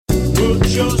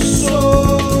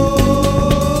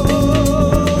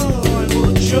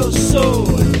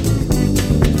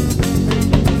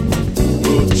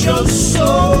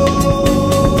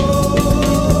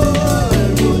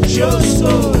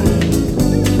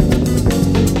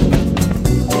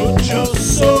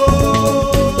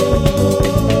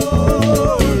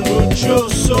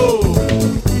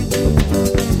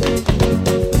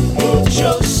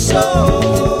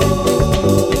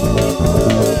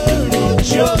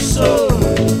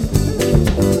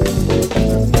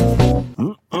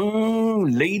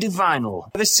Lady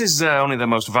Vinyl. This is only the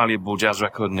most valuable jazz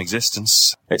record in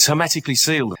existence. It's hermetically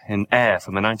sealed in air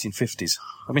from the 1950s.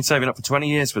 I've been saving up for 20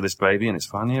 years for this baby, and it's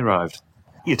finally arrived.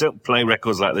 You don't play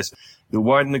records like this. You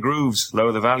widen the grooves,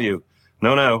 lower the value.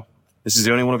 No. This is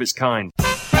the only one of its kind.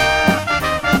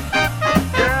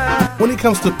 When it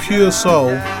comes to pure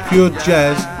soul, pure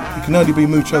jazz, it can only be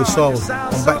Mucho Soul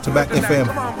on Back to Back FM.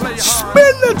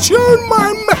 Spin the tune,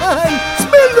 my man!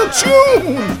 Spin the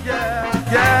tune!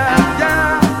 Yeah.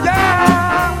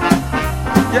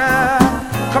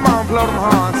 Come on, blow them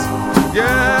horns.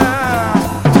 Yeah.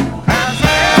 Has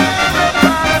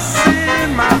everybody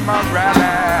seen Mama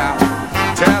Rally?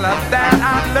 Tell her that I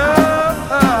love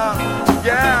her.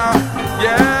 Yeah.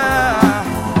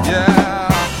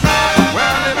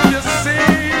 Well, if you see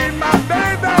my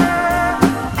baby,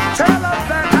 tell her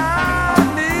that I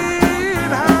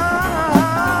need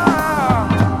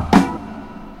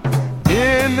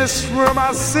her. In this room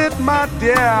I sit, my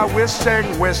dear,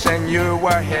 wishing you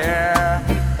were here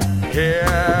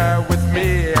with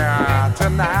me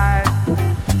tonight.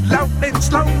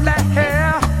 Slowly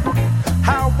here,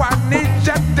 how I need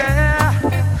you there.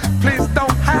 Please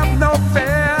don't have no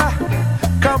fear.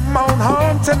 Come on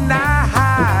home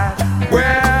tonight.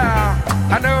 Well,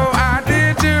 I know I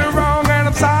did you wrong and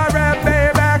I'm sorry,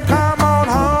 baby. Come on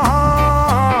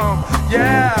home.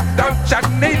 Yeah, don't you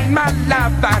need my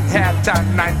love and here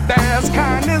tonight? There's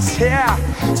kindness here,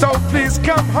 so please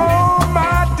come home,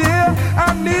 my dear.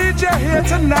 I need you here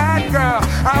tonight, girl.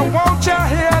 I want you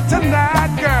here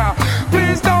tonight, girl.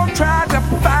 Please don't try to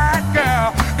fight,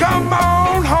 girl. Come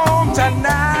on home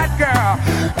tonight, girl.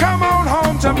 Come on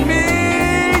home to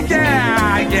me,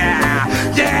 yeah.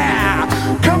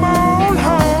 Come on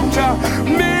home to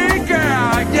me,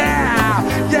 girl, yeah.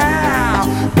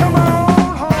 Come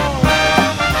on home.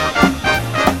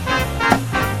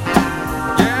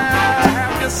 Yeah,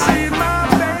 have you seen my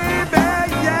baby?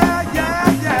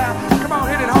 Yeah. Come on,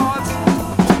 hit it hard.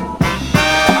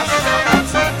 I said I'm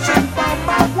searching for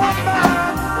my woman.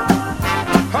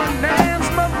 Her name's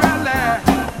Morelli.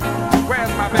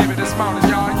 Where's my baby this morning,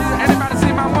 y'all? Anybody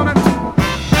see my woman?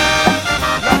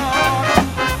 Lord,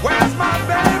 where's my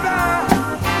baby?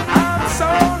 I'm so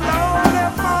lonely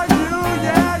for you,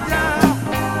 yeah.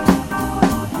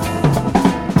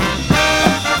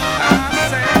 I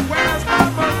said, where's my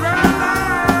Morelli?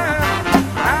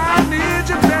 I need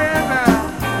you, baby.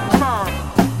 Come on,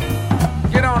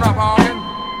 get on up, Morgan.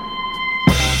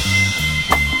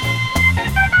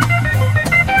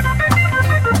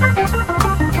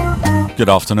 Good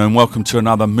afternoon, welcome to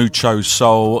another Mucho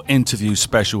Soul interview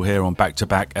special here on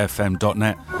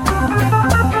backtobackfm.net.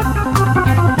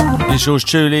 It's yours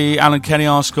truly, Alan Kenny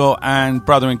Arscott and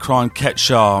brother in crime Ket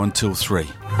Shah until 3.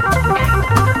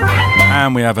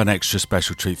 And we have an extra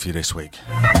special treat for you this week.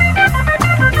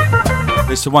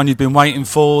 It's the one you've been waiting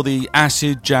for, the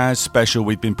Acid Jazz special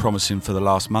we've been promising for the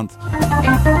last month.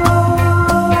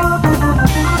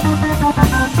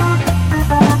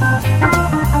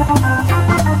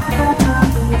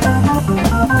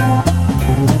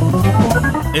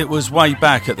 It was way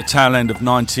back at the tail end of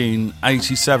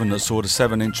 1987 that saw the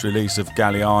 7-inch release of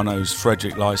Galliano's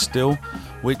Frederick Lies Still,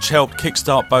 which helped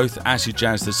kickstart both Acid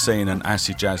Jazz the scene and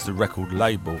Acid Jazz the record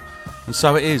label. And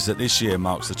so it is that this year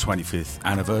marks the 25th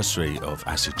anniversary of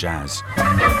Acid Jazz.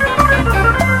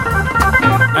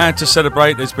 And to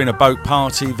celebrate, there's been a boat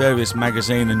party, various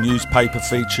magazine and newspaper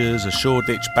features, a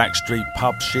Shoreditch backstreet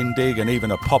pub shindig, and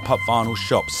even a pop-up vinyl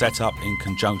shop set up in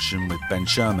conjunction with Ben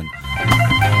Sherman.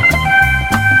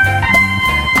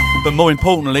 But more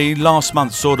importantly, last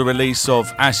month saw the release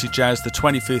of Acid Jazz, the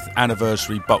 25th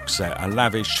anniversary box set, a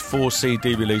lavish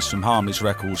 4-CD release from Harmless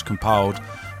Records compiled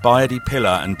by Eddie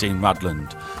Pillar and Dean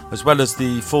Rudland. As well as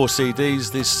the 4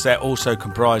 CDs, this set also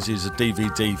comprises a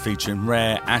DVD featuring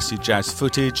rare Acid Jazz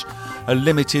footage, a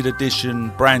limited edition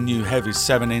brand new heavy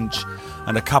 7-inch,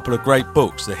 and a couple of great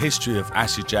books, The History of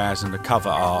Acid Jazz and The Cover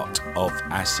Art of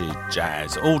Acid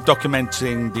Jazz, all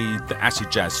documenting the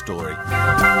Acid Jazz story.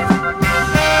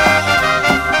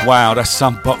 Wow, that's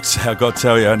some box set, I've got to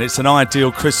tell you, and it's an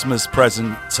ideal Christmas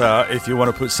present if you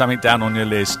want to put something down on your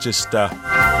list. Just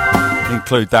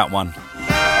include that one.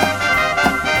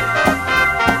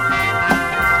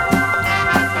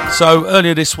 So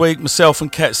earlier this week, myself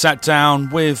and Ket sat down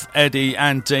with Eddie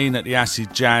and Dean at the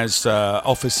Acid Jazz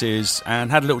offices and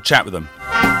had a little chat with them.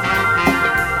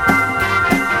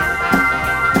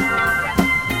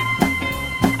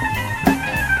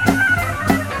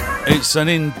 It's an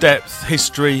in-depth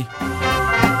history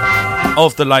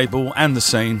of the label and the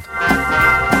scene.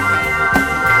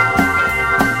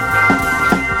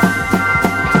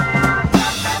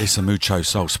 It's a Mucho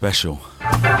Soul special.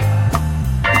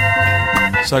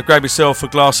 So grab yourself a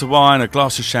glass of wine, a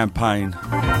glass of champagne,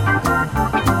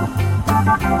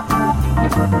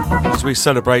 as we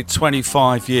celebrate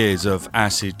 25 years of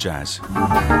acid jazz.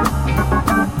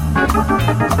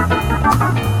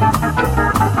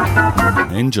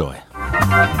 Enjoy.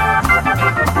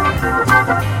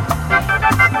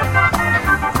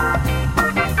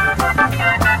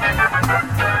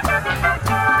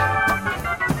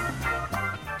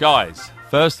 Guys,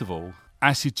 first of all,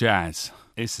 acid jazz.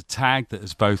 It's a tag that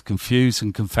has both confused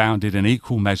and confounded in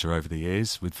equal measure over the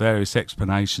years, with various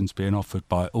explanations being offered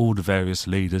by all the various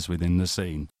leaders within the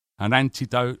scene. An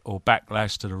antidote or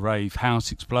backlash to the rave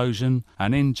house explosion,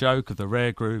 an in-joke of the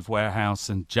rare groove warehouse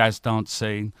and jazz dance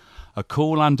scene, a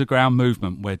cool underground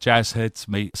movement where jazz heads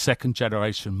meet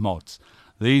second-generation mods.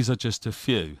 These are just a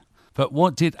few. But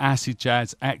what did acid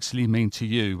jazz actually mean to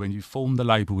you when you formed the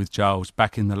label with Giles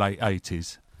back in the late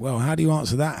 80s? Well, how do you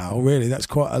answer that, Al? Really, that's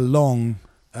quite a long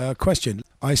question.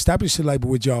 I established the label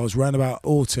with Giles around about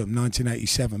autumn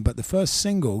 1987, but the first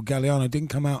single, Galliano, didn't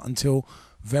come out until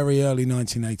very early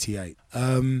 1988.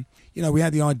 We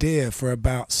had the idea for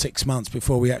about 6 months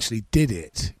before we actually did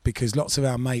it, because lots of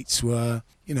our mates were,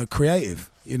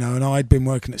 creative, and I'd been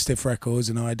working at Stiff Records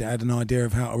and I'd had an idea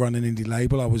of how to run an indie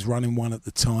label. I was running one at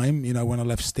the time. When I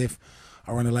left Stiff,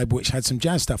 I ran a label which had some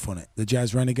jazz stuff on it, the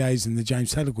Jazz Renegades and the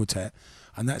James Taylor Quartet,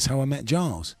 and that's how I met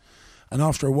Giles. And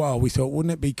after a while, we thought,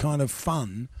 wouldn't it be kind of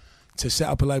fun to set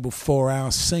up a label for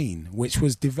our scene, which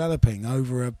was developing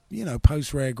over a,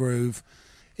 post-rare groove.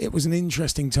 It was an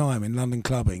interesting time in London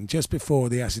clubbing, just before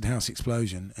the acid house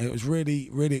explosion. It was really,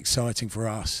 really exciting for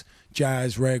us.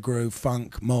 Jazz, rare groove,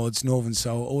 funk, mods, northern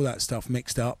soul, all that stuff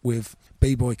mixed up with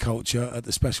b-boy culture at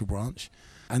the Special Branch.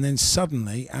 And then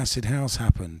suddenly acid house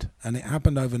happened, and it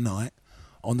happened overnight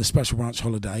on the Special Branch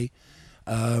holiday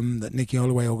that Nicky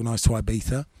Holloway organised to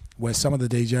Ibiza, where some of the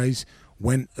DJs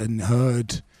went and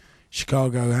heard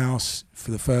Chicago house for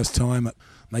the first time.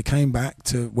 They came back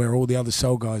to where all the other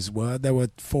soul guys were. There were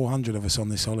 400 of us on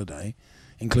this holiday,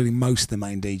 including most of the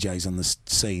main DJs on the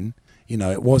scene.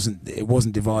 It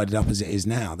wasn't divided up as it is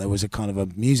now. There was a kind of a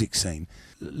music scene.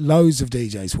 Loads of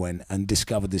DJs went and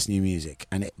discovered this new music,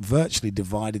 and it virtually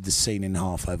divided the scene in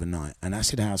half overnight. And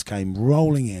acid house came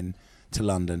rolling in to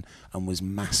London and was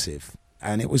massive.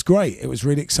 And it was great. It was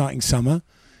really exciting summer.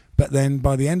 But then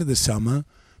by the end of the summer,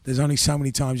 there's only so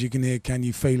many times you can hear "Can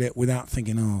You Feel It" without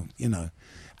thinking,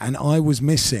 And I was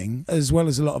missing, as well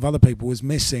as a lot of other people, was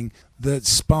missing the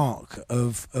spark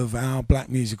of our black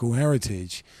musical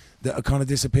heritage that had kind of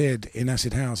disappeared in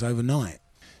acid house overnight.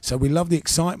 So we love the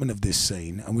excitement of this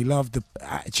scene, and we love the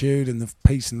attitude and the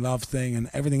peace and love thing and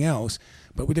everything else,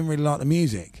 but we didn't really like the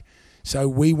music. So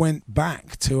we went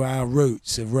back to our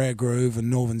roots of rare groove and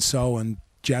northern soul and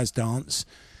jazz dance,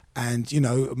 and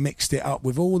mixed it up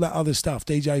with all that other stuff.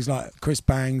 DJs like Chris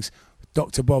Bangs,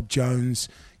 Dr. Bob Jones,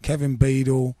 Kevin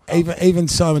Beadle, even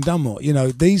Simon Dunmore.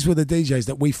 These were the DJs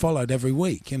that we followed every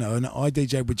week. And I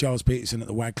DJed with Giles Peterson at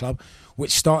the WAG Club,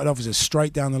 which started off as a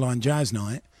straight down the line jazz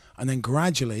night, and then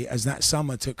gradually, as that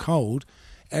summer took hold,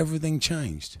 everything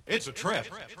changed. It's a trip.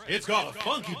 It's got a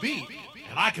funky beat,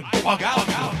 and I can bug out.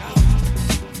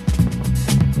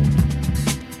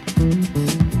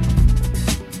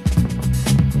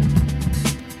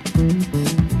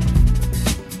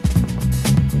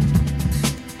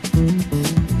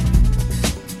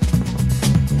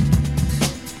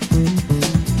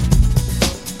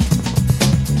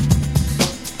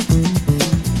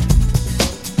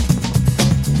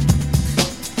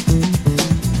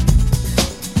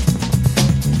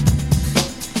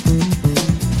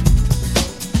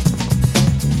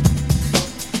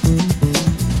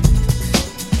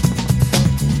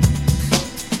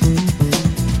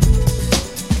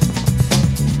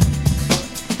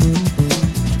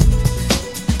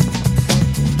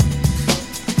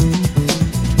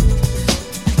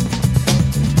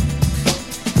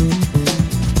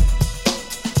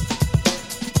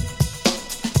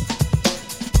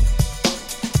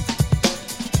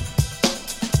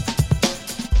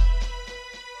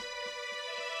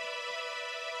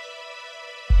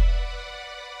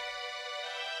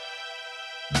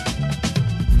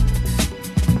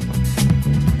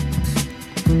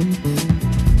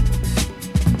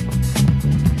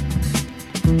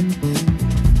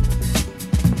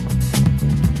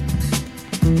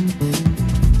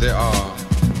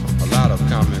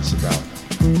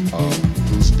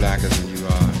 blacker than you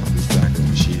are, who's blacker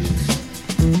than she is,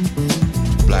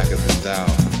 blacker than thou.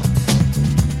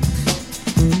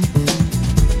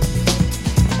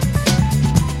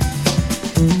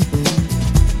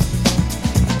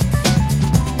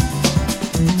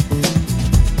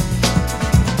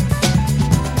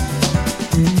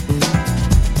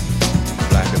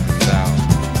 Blacker than thou.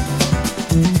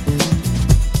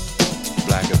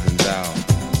 Blacker than thou.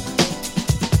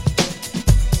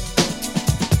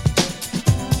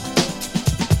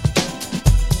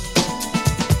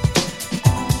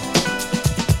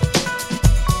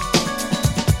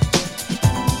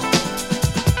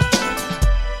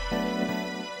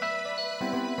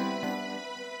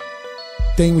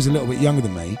 Dean was a little bit younger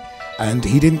than me, and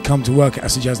he didn't come to work at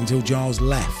Acid Jazz until Giles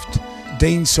left.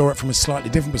 Dean saw it from a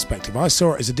slightly different perspective. I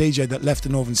saw it as a DJ that left the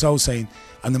Northern Soul scene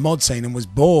and the mod scene and was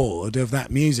bored of that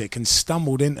music and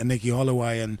stumbled into Nicky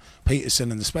Holloway and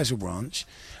Peterson and the Special Branch,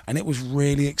 and it was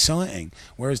really exciting.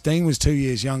 Whereas Dean was 2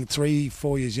 years young,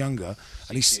 3-4 years younger,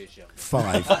 and he's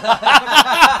 5.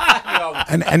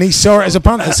 and he saw it as a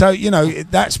punter. So, you know,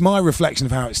 that's my reflection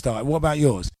of how it started. What about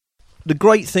yours? The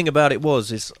great thing about it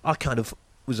is I kind of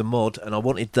was a mod and I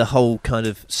wanted the whole kind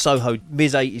of Soho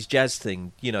mid-80s jazz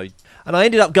thing, you know. And I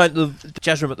ended up going to the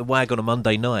jazz room at the WAG on a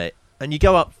Monday night, and you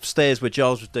go upstairs where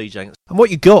Giles was DJing, and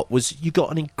what you got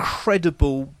an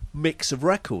incredible mix of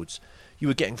records. You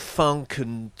were getting funk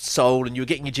and soul, and you were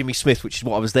getting your Jimmy Smith, which is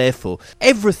what I was there for.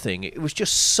 Everything, it was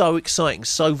just so exciting,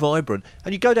 so vibrant.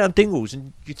 And you go down Dingwalls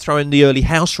and you throw in the early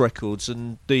house records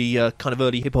and the kind of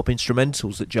early hip-hop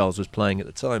instrumentals that Giles was playing at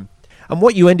the time. And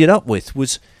what you ended up with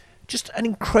was just an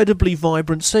incredibly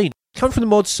vibrant scene. Coming from the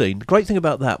mod scene, the great thing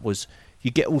about that was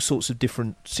you get all sorts of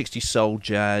different 60s soul,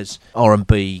 jazz,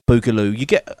 R&B, boogaloo. You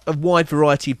get a wide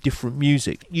variety of different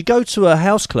music. You go to a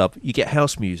house club, you get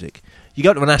house music. You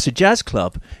go to an acid jazz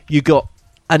club, you got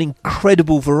an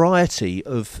incredible variety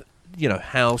of, you know,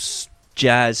 house,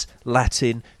 jazz,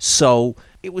 Latin, soul.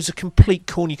 It was a complete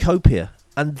cornucopia.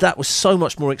 And that was so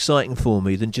much more exciting for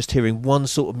me than just hearing one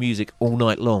sort of music all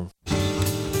night long.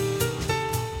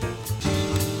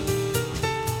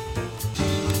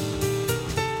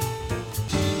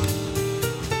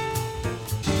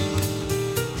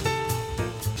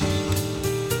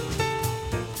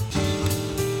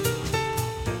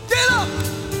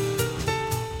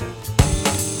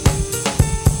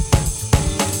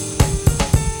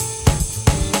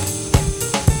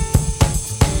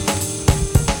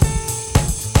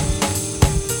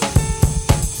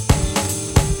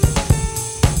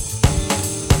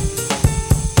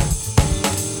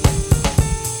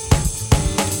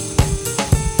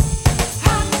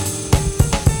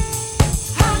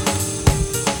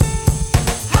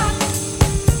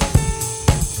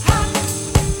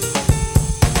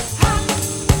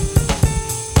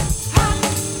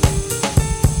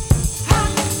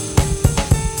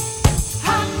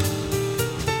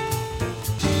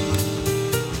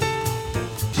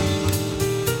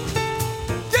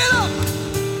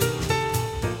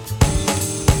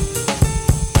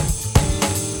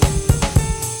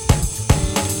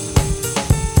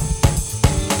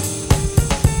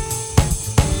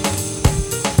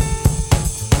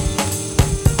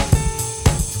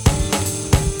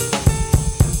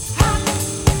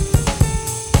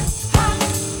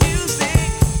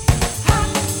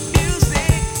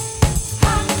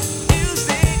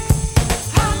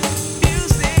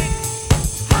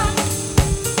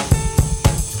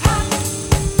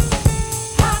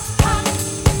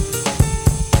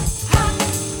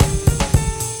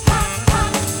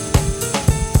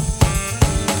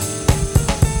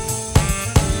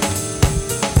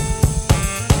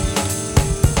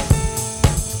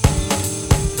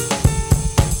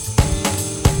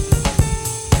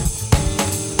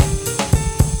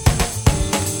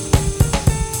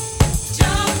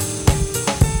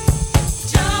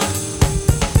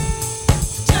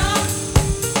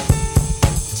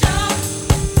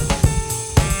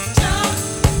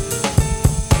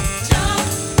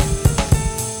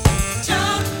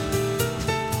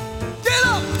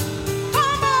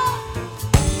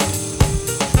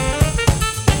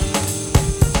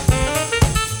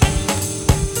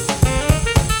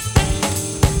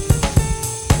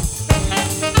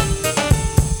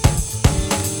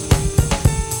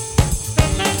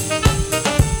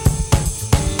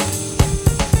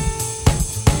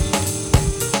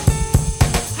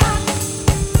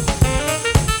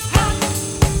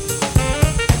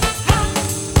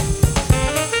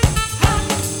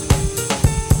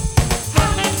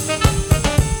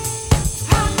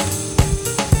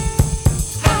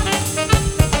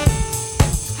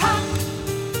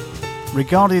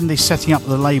 regarding the setting up of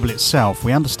the label itself,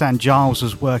 we understand Giles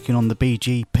was working on the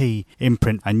BGP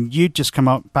imprint, and you'd just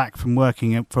come back from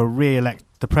working for Re-elect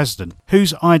the President.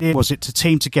 Whose idea was it to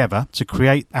team together to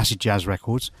create Acid Jazz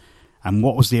Records, and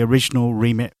what was the original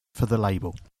remit for the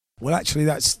label? Well, actually,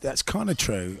 that's kind of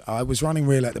true. I was running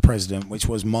Re-elect the President, which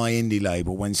was my indie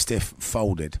label when Stiff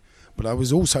folded. But I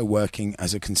was also working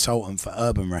as a consultant for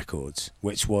Urban Records,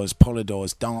 which was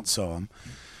Polydor's dance arm.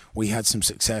 We had some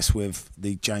success with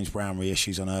the James Brown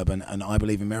reissues on Urban, and I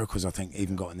Believe in Miracles, I think,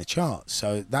 even got in the charts.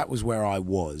 So that was where I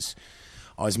was.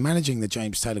 I was managing the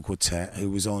James Taylor Quartet,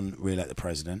 who was on Re-elect the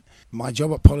President. My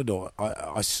job at Polydor,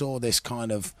 I saw this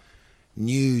kind of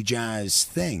new jazz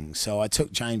thing. So I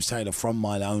took James Taylor from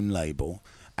my own label,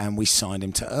 and we signed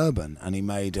him to Urban, and he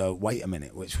made Wait a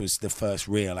Minute, which was the first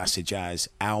real acid jazz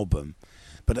album.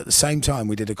 But at the same time,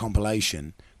 we did a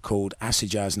compilation called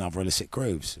Acid Jazz and Other Illicit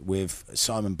Grooves with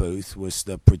Simon Booth was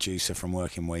the producer from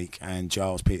Working Week, and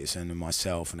Giles Peterson and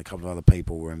myself and a couple of other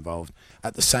people were involved.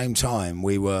 At the same time,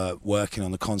 we were working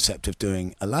on the concept of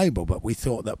doing a label, but we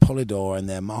thought that Polydor and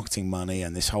their marketing money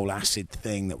and this whole acid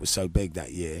thing that was so big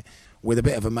that year, with a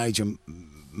bit of a major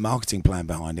marketing plan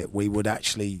behind it, we would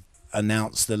actually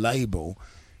announce the label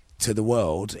to the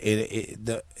world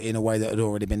in a way that had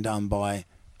already been done by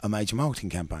a major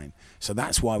marketing campaign. So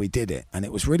that's why we did it, and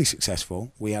it was really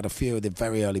successful. We had a few of the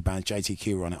very early bands,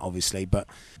 JTQ were on it obviously, but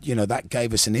that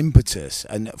gave us an impetus,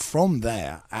 and from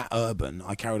there at Urban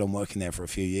I carried on working there for a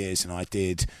few years, and I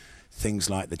did things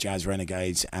like the Jazz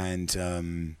Renegades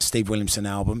and Steve Williamson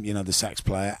album, the sax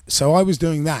player. So I was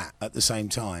doing that at the same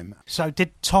time. So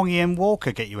did Tongi and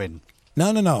Walker get you in? No.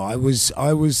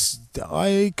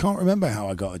 I can't remember how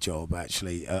I got a job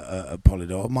actually at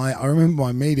Polydor. I remember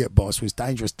my immediate boss was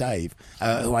Dangerous Dave,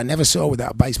 who I never saw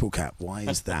without a baseball cap. Why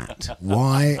is that?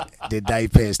 Why did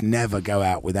Dave Pearce never go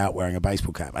out without wearing a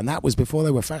baseball cap? And that was before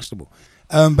they were fashionable.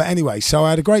 But anyway, so I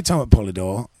had a great time at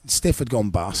Polydor. Stiff had gone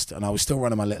bust, and I was still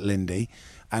running my little indie,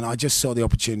 and I just saw the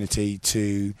opportunity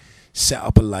to set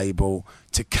up a label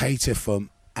to cater for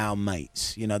our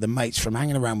mates, the mates from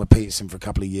hanging around with Peterson for a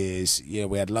couple of years.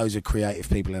 We had loads of creative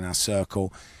people in our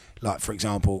circle, like for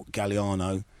example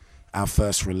Galliano, our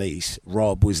first release.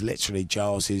 Rob was literally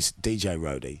Giles's DJ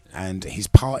roadie, and his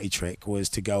party trick was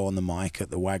to go on the mic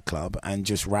at the WAG Club and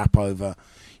just rap over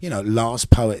Last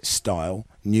Poet style,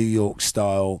 New York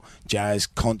style jazz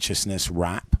consciousness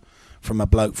rap from a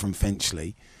bloke from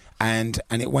Finchley, and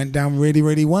it went down really,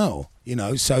 really well,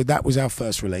 so that was our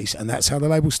first release, and that's how the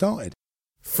label started.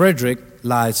 Frederick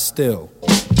lies still.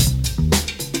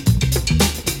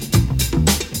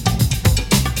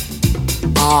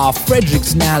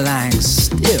 Frederick's now lying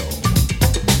still.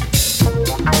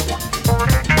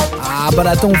 But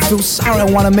I don't feel sorry, I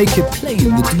want to make it plain.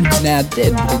 The dude's now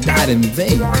dead, but he died in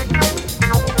vain.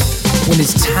 When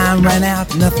his time ran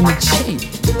out, nothing had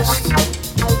changed.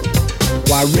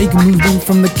 While Reagan moved in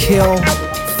from the kill,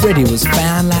 Freddie was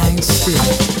found lying still.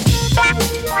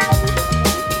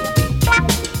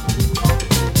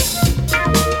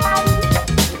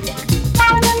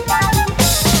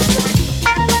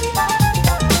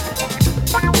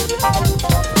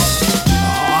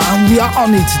 We all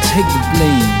need to take the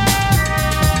blame,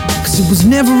 'cause it was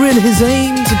never really his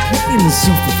aim to play the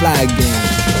Superfly game.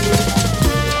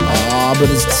 But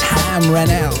as time ran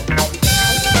out,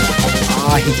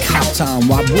 he copped on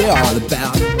what we're all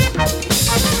about.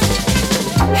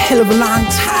 Hell of a long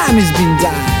time he's been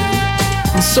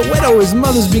dying. In Soweto his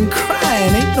mother's been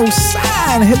crying. Ain't no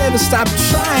sign he'll ever stop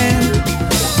trying.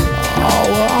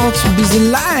 We're all too busy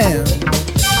lying.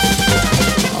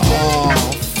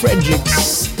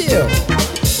 Frederick's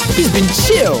he's been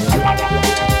chill,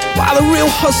 while the real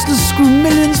hustlers screw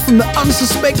millions from the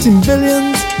unsuspecting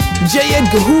billions. J.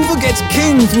 Edgar Hoover gets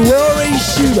king through L.A.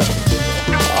 Shooter.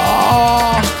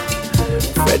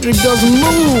 Frederick doesn't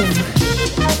move.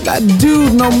 That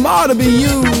dude no more to be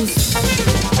used.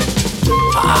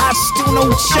 Still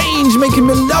no change, making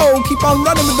me low. Keep on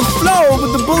running with the flow,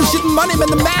 but the bullshit money man,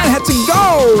 the man had to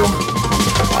go.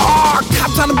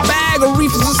 Cops on a bag of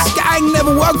reefers of sky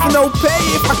never work for no pay.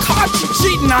 If I caught you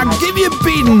cheating, I'll give you a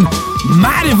beating.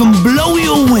 Might even blow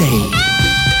you away.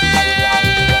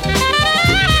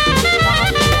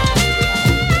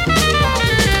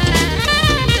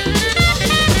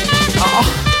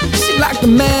 Seemed like the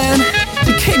man,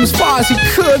 he came as far as he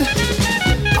could.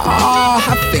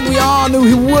 I think we all knew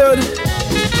he would.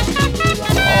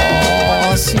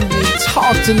 Seemed he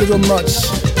talked a little much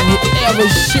than he ever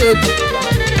should.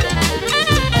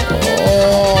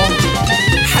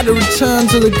 Had to return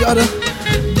to the gutter,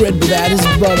 bread without his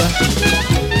butter.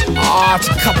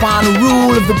 To cup on the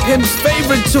rule of the pimp's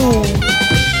favorite tool.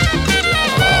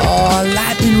 Oh,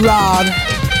 lightning rod,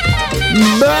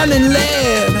 burning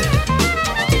lead.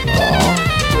 Oh,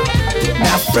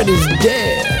 now Freddie's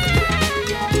dead.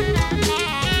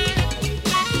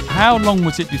 How long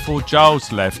was it before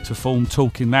Giles left to form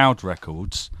Talking Loud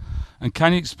Records? And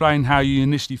can you explain how you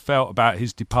initially felt about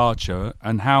his departure,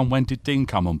 and how and when did Dean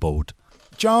come on board?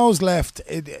 Giles left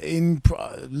in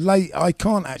late, I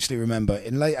can't actually remember,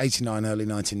 in late 89, early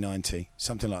 1990,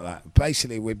 something like that.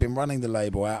 Basically, we'd been running the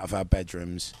label out of our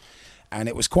bedrooms, and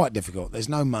it was quite difficult. There's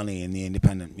no money in the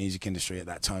independent music industry at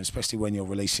that time, especially when you're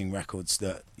releasing records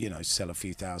that, you know, sell a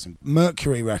few thousand.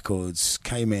 Mercury Records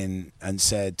came in and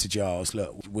said to Giles,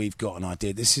 look, we've got an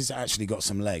idea. This has actually got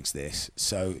some legs, this.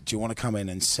 So do you want to come in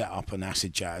and set up an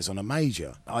acid jazz on a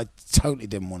major? I totally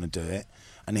didn't want to do it.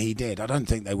 And he did. I don't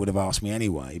think they would have asked me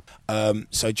anyway.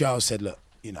 So Giles said, look,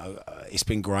 you know, it's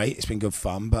been great. It's been good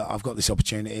fun. But I've got this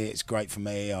opportunity. It's great for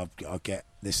me. I'll get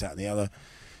this, that and the other.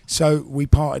 So we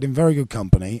parted in very good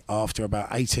company after about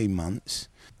 18 months.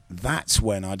 That's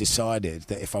when I decided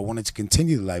that if I wanted to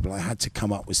continue the label, I had to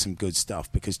come up with some good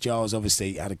stuff. Because Giles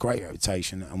obviously had a great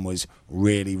reputation and was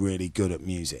really, really good at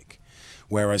music.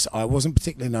 Whereas I wasn't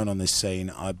particularly known on this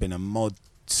scene. I'd been a mod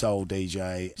soul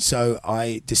DJ, so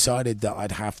I decided that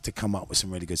I'd have to come up with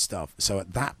some really good stuff. So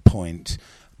at that point,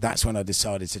 that's when I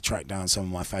decided to track down some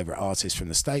of my favourite artists from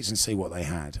the States and see what they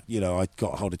had. You know, I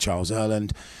got a hold of Charles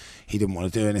Earland. He didn't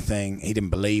want to do anything. He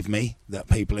didn't believe me that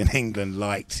people in England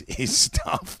liked his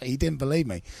stuff. He didn't believe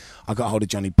me. I got a hold of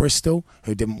Johnny Bristol,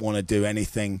 who didn't want to do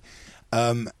anything.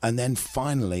 And then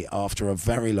finally, after a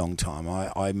very long time,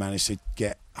 I managed to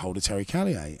get hold of Terry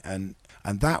Callier, and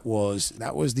that was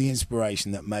the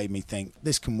inspiration that made me think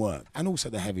this can work. And also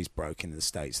the Heavies broke in the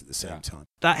States at the same time.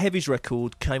 That Heavies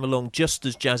record came along just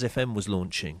as Jazz FM was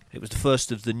launching. It was the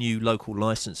first of the new local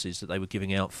licences that they were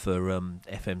giving out for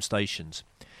FM stations.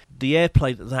 The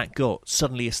airplay that got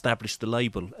suddenly established the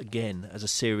label again as a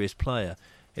serious player.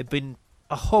 It had been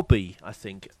a hobby, I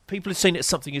think. People had seen it as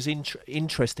something as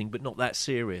interesting but not that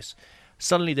serious.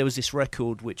 Suddenly there was this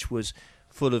record which was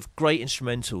full of great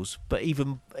instrumentals, but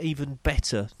even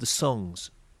better, the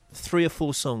songs. 3 or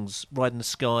 4 songs, Ride in the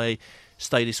Sky,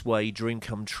 Stay This Way, Dream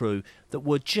Come True, that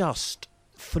were just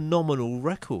phenomenal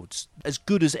records. As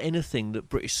good as anything that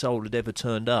British Soul had ever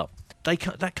turned up.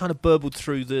 That kind of burbled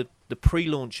through the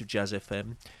pre-launch of Jazz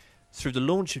FM, through the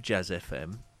launch of Jazz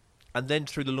FM, and then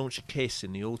through the launch of Kiss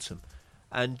in the autumn.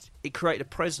 And it created a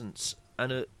presence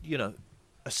and a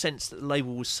sense that the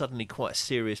label was suddenly quite a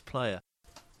serious player.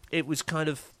 It was kind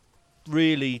of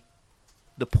really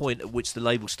the point at which the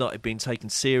label started being taken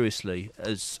seriously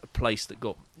as a place that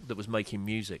was making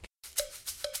music.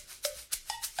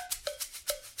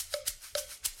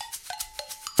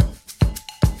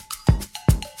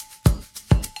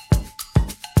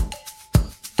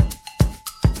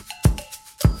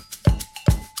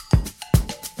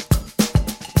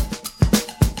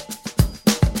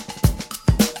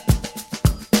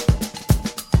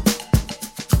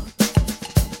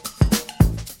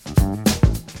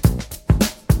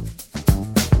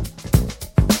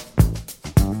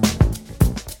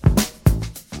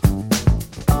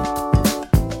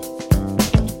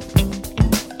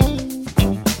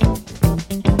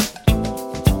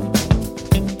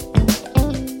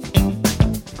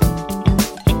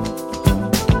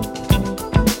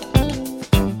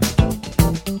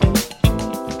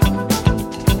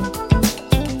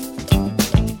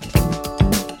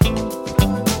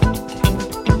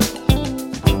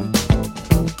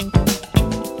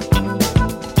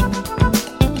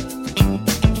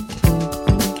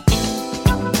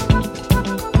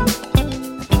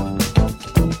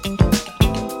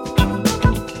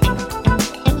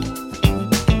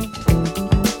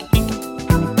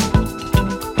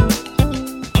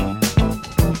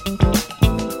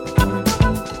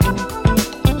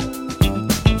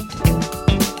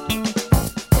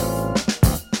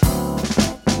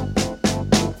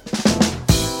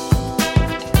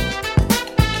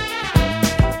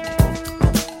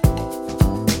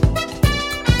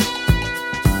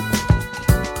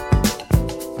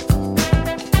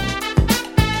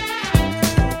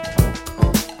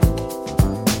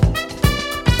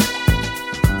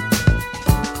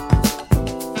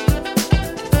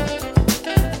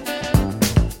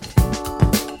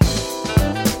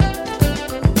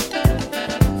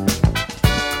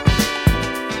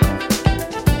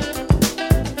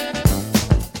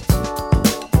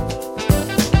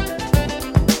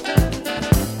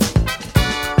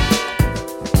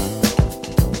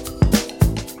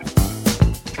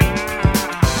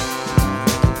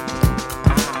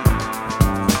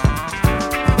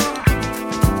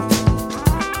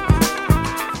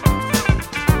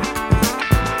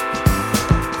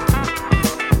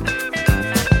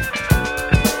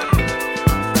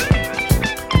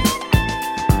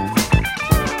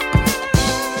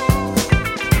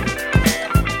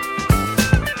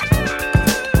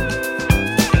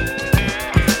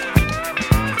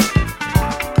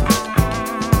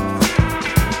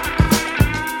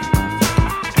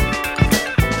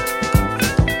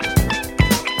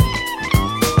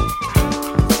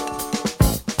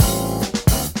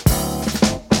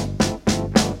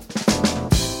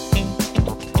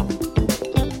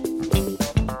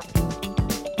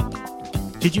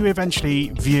 Did you eventually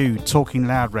view Talking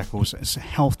Loud Records as a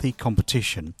healthy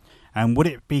competition? And would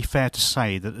it be fair to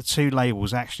say that the two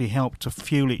labels actually helped to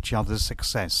fuel each other's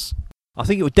success? I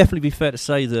think it would definitely be fair to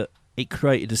say that it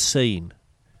created a scene.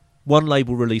 One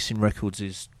label releasing records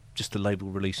is just a label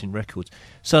releasing records.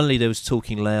 Suddenly there was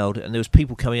Talking Loud, and there was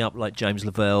people coming up like James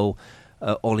Lavelle,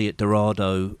 Ollie at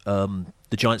Dorado,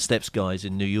 the Giant Steps guys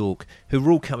in New York, who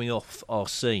were all coming off our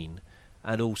scene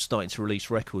and all starting to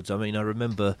release records. I mean, I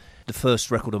remember the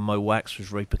first record on Mo Wax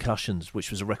was Repercussions,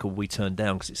 which was a record we turned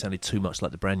down because it sounded too much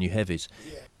like the Brand New Heavies.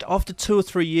 Yeah. After 2 or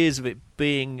 3 years of it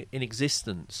being in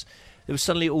existence, there was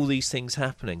suddenly all these things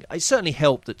happening. It certainly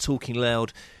helped that Talking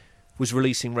Loud was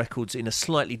releasing records in a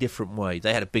slightly different way.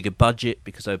 They had a bigger budget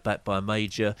because they were backed by a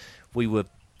major. We were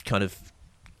kind of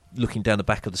looking down the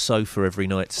back of the sofa every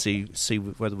night to see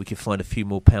whether we could find a few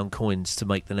more pound coins to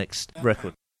make the next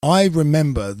record. I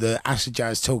remember the Acid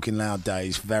Jazz Talking Loud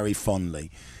days very fondly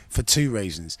for 2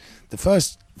 reasons. The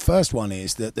first one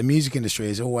is that the music industry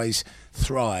has always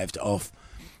thrived off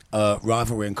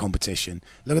rivalry and competition.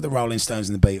 Look at the Rolling Stones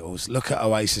and the Beatles. Look at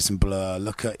Oasis and Blur.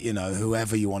 Look at,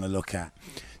 whoever you want to look at.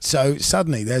 So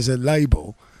suddenly there's a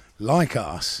label like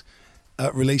us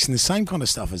releasing the same kind of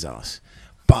stuff as us,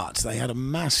 but they had a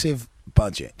massive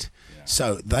budget.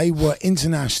 So they were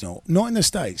international, not in the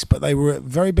States, but they were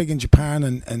very big in Japan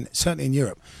and certainly in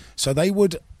Europe. So they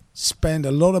would spend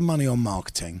a lot of money on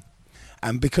marketing.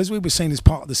 And because we were seen as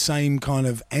part of the same kind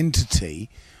of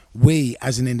entity, we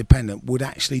as an independent would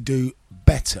actually do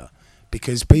better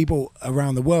because people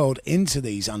around the world into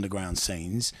these underground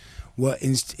scenes were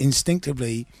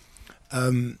instinctively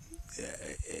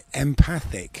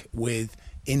empathic with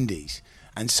indies.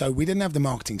 And so we didn't have the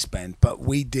marketing spend, but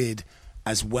we did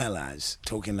as well as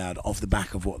Talking Loud off the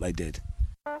back of what they did.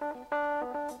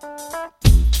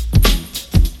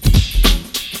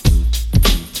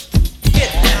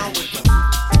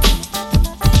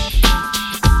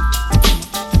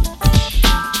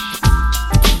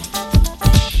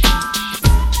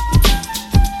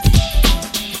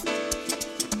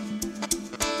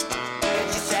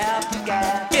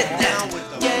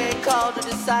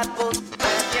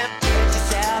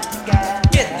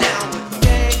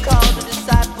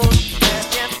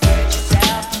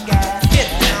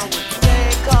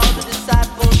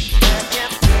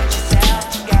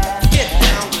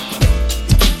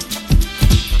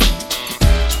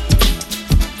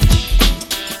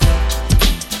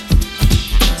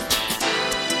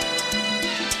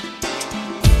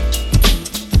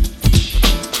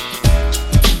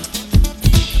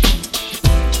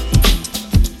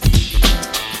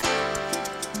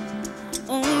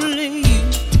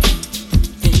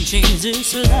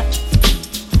 This life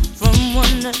from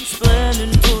one that's bland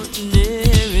and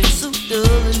ordinary, so dull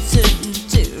and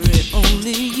sedentary.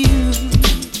 Only you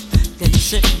can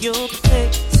set your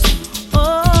pace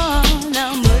on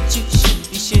how much you should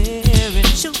be sharing.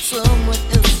 Show someone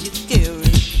else you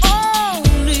caring.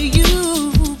 Only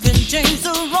you can change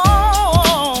the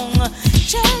wrong,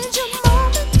 change a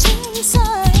momentary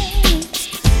silence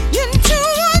into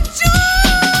a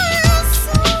joyous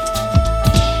song.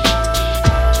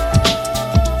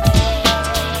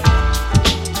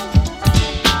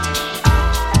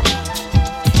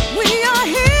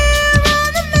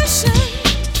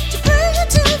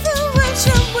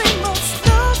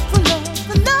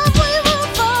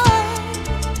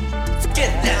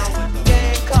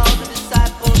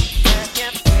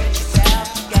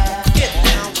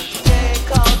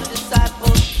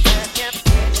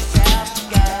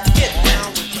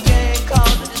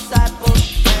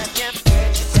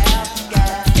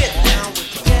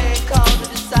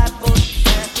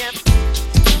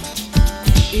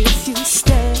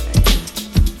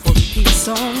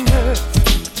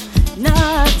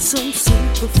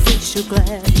 Superficial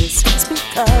gladness,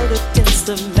 speak out against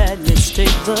the madness.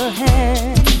 Take the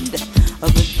hand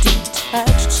of a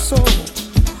detached soul.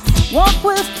 Walk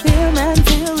with him and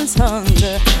feel his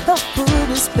hunger. Help put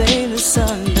his pain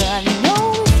asunder. I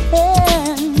know he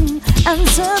can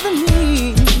answer the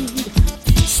need.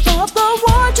 Stop the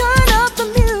war, turn up the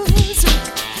music.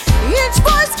 Each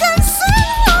voice can sing.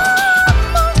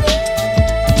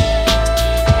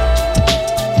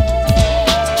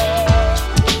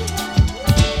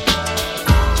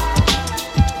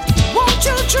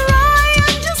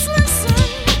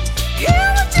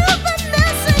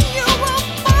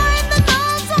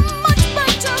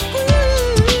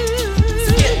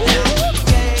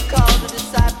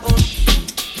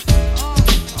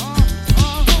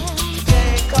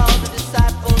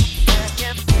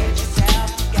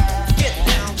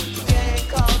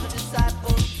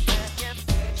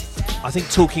 I think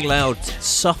Talking Loud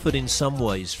suffered in some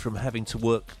ways from having to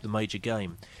work the major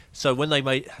game. So when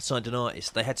they signed an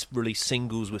artist, they had to release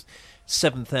singles with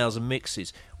 7,000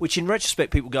 mixes, which in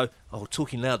retrospect people go, oh,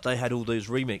 Talking Loud, they had all those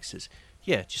remixes.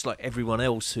 Yeah, just like everyone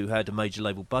else who had a major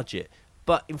label budget.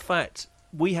 But in fact,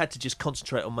 we had to just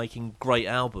concentrate on making great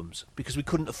albums because we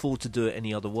couldn't afford to do it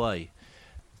any other way.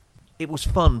 It was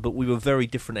fun, but we were very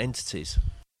different entities.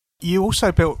 You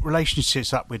also built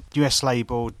relationships up with US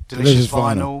label Delicious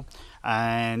Vinyl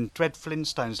and Dread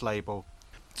Flintstones label.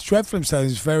 Dread Flintstones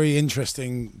is a very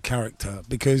interesting character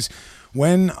because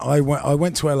when I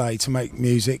went to LA to make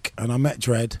music and I met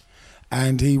Dread,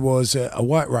 and he was a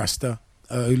white Rasta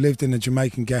who lived in a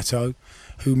Jamaican ghetto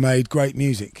who made great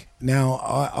music. Now,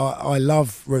 I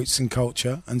love roots and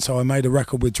culture, and so I made a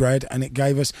record with Dread, and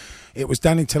it was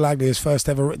Danny Talaglia's first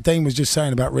ever. Dean was just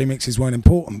saying about remixes weren't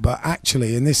important, but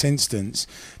actually, in this instance,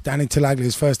 Danny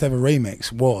Talaglia's first ever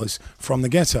remix was From the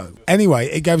Ghetto. Anyway,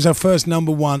 it gave us our first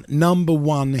number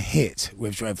one hit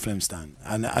with Dread Flintstone.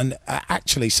 And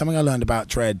actually, something I learned about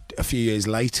Dread a few years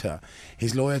later,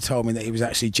 his lawyer told me that he was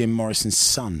actually Jim Morrison's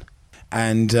son.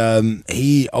 And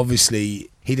he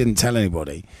didn't tell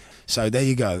anybody. So there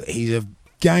you go. He's a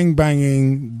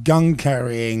gang-banging,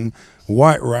 gun-carrying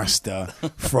white Rasta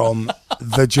from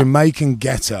the Jamaican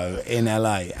ghetto in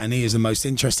LA. And he is the most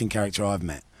interesting character I've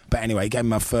met. But anyway, he gave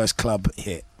me my first club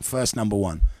hit, first number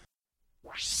one.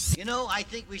 You know, I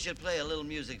think we should play a little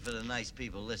music for the nice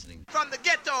people listening. From the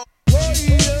ghetto.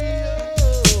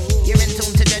 You're in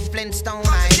tune to Dread Flintstone,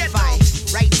 I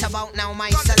advise. Right about now, my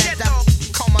selector.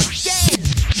 Come again.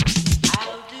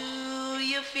 How do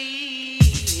you feel?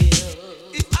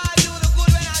 If I do the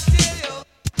good when I tell you.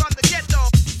 From the ghetto.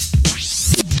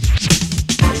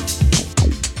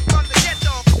 From the ghetto. From the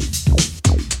ghetto.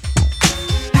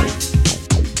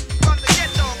 From the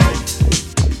ghetto. From the ghetto. From the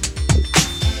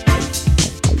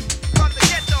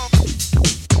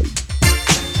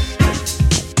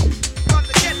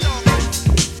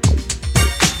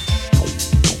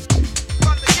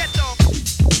ghetto. From the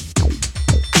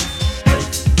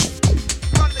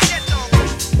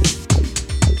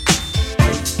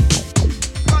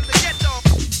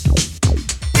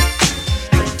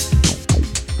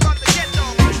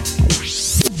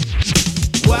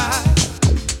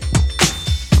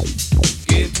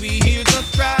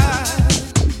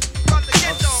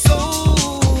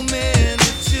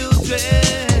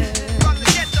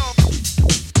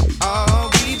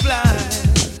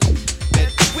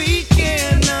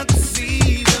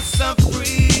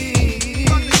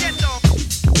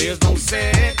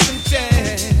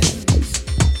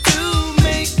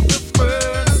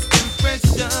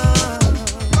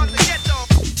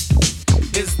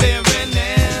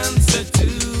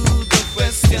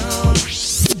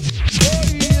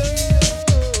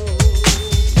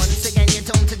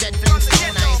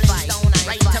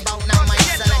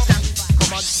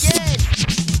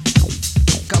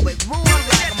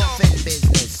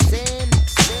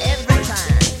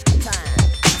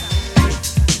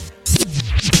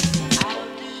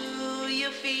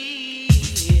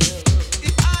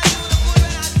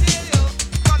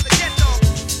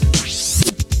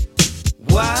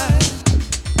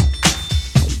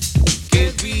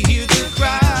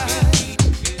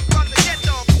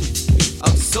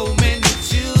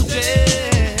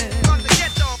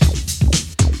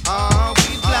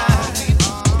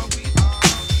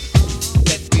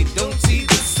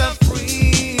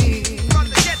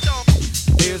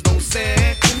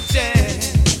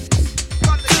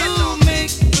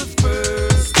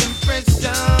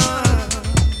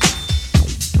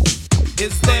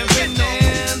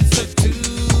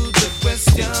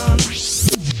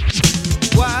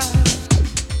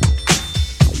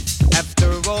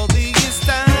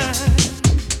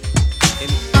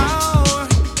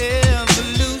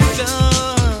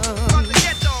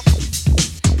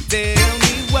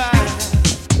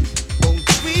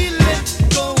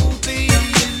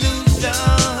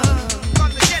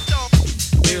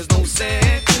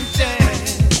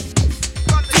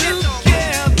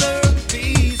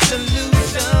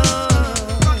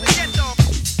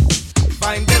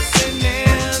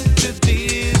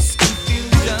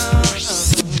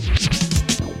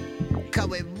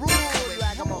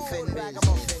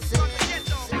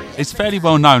It's fairly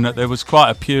well known that there was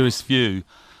quite a purist view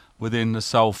within the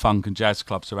soul, funk and jazz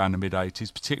clubs around the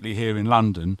mid-80s, particularly here in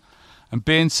London. And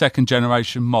being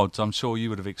second-generation mods, I'm sure you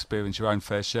would have experienced your own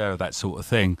fair share of that sort of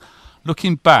thing.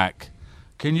 Looking back,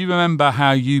 can you remember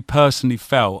how you personally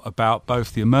felt about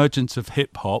both the emergence of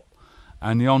hip-hop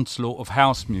and the onslaught of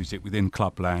house music within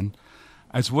Clubland?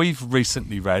 as we've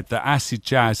recently read, that acid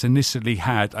jazz initially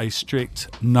had a strict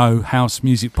no house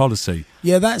music policy.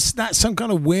 Yeah, that's some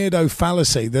kind of weirdo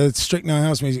fallacy, the strict no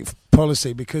house music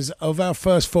policy, because of our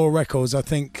first 4 records, I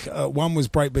think one was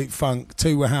breakbeat funk,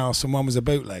 2 were house, and 1 was a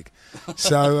bootleg.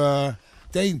 So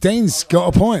Dean's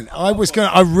got a point.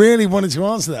 I really wanted to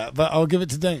answer that, but I'll give it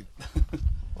to Dean.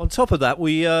 On top of that,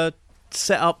 we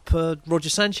set up Roger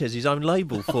Sanchez, his own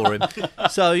label for him.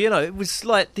 So, you know, it was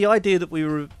like the idea that we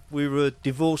were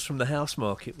divorced from the house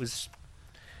market was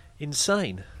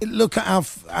insane. Look at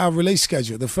our release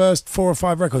schedule. The first 4 or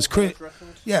 5 records.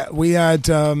 We had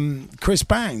Chris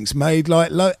Bangs made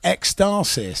like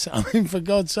Ecstasis. I mean, for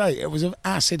God's sake, it was an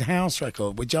acid house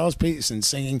record with Giles Peterson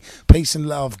singing Peace and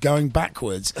Love going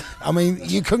backwards. I mean,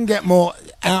 you couldn't get more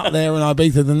out there in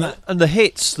Ibiza than that. And the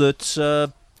hits that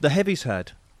the Heavies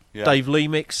had. Yeah. Dave Lee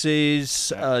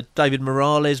mixes, David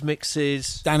Morales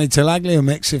mixes. Danny Talaglia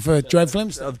mixing for Dread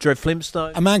Flintstone. Of Dread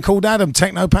Flintstone. A Man Called Adam,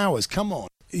 Techno Powers, come on.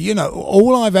 You know,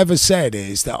 all I've ever said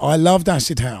is that I loved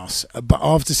acid house, but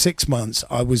after 6 months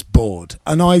I was bored.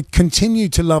 And I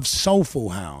continued to love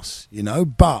soulful house, you know,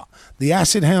 but the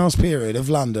acid house period of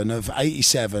London of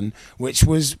 87, which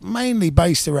was mainly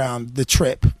based around The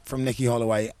Trip from Nicky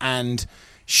Holloway and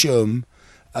Shum,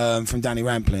 from Danny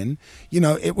Rampling, you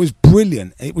know, it was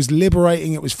brilliant. It was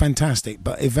liberating. It was fantastic.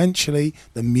 But eventually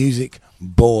the music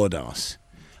bored us.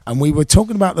 And we were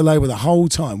talking about the label the whole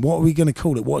time. What are we going to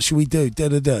call it? What should we do?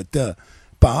 Da-da-da-da.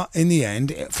 But in the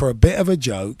end, for a bit of a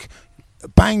joke,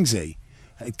 Bangsy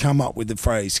had come up with the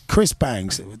phrase, Chris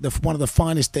Bangs, one of the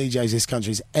finest DJs this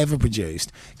country's ever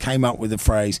produced, came up with the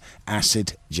phrase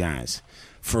acid jazz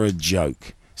for a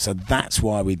joke. So that's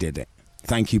why we did it.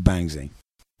 Thank you, Bangsy.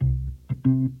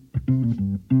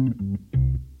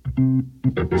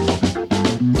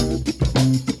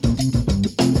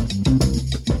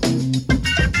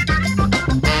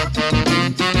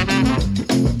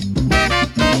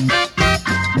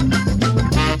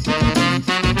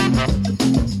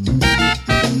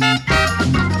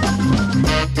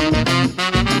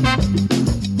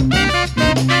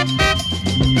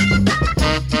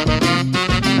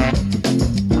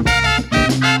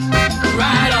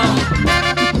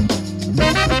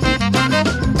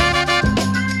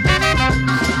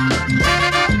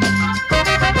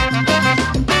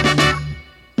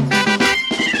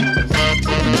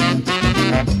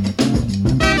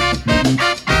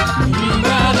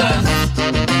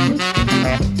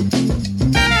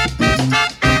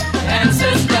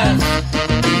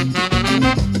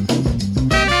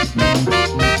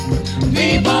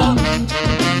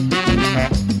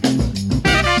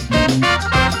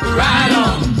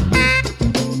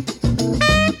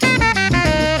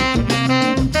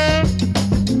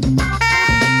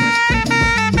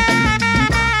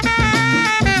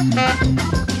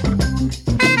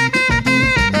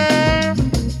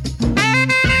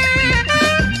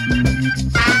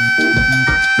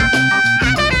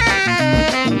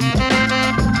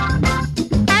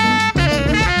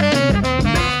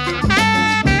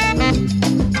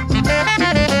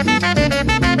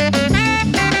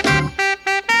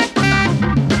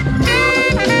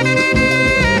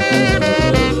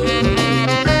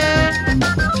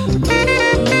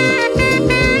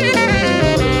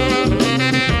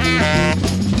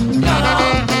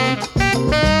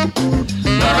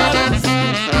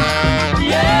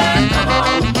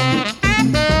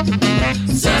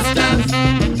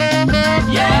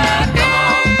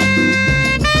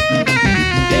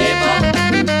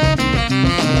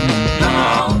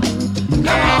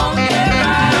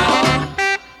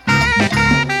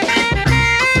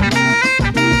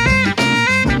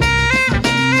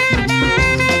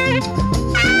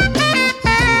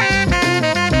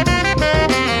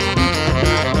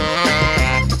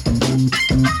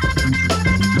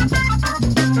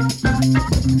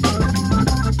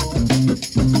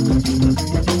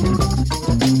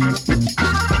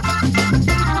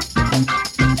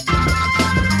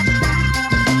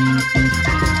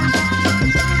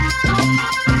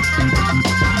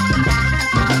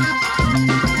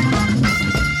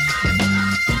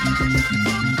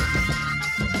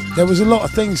 There was a lot of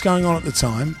things going on at the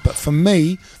time, but for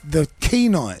me, the key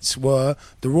nights were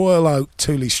the Royal Oak,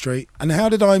 Tooley Street. And how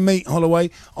did I meet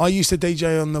Holloway? I used to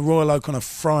DJ on the Royal Oak on a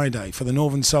Friday for the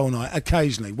Northern Soul Night,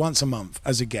 occasionally, once a month,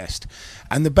 as a guest.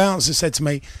 And the bouncer said to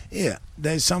me, "Yeah,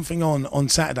 there's something on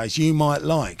Saturdays you might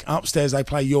like. Upstairs they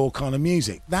play your kind of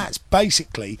music." That's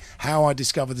basically how I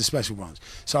discovered the Special Branch.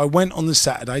 So I went on the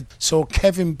Saturday, saw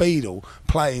Kevin Beadle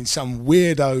playing some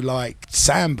weirdo like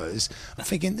sambas. I'm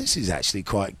thinking, this is actually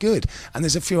quite good. And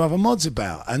there's a few other mods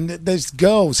about, and there's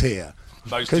girls here.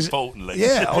 Most importantly.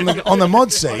 Yeah, on the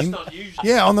mod scene.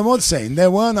 Yeah, on the mod scene,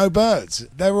 there were no birds.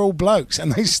 They were all blokes,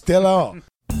 and they still are.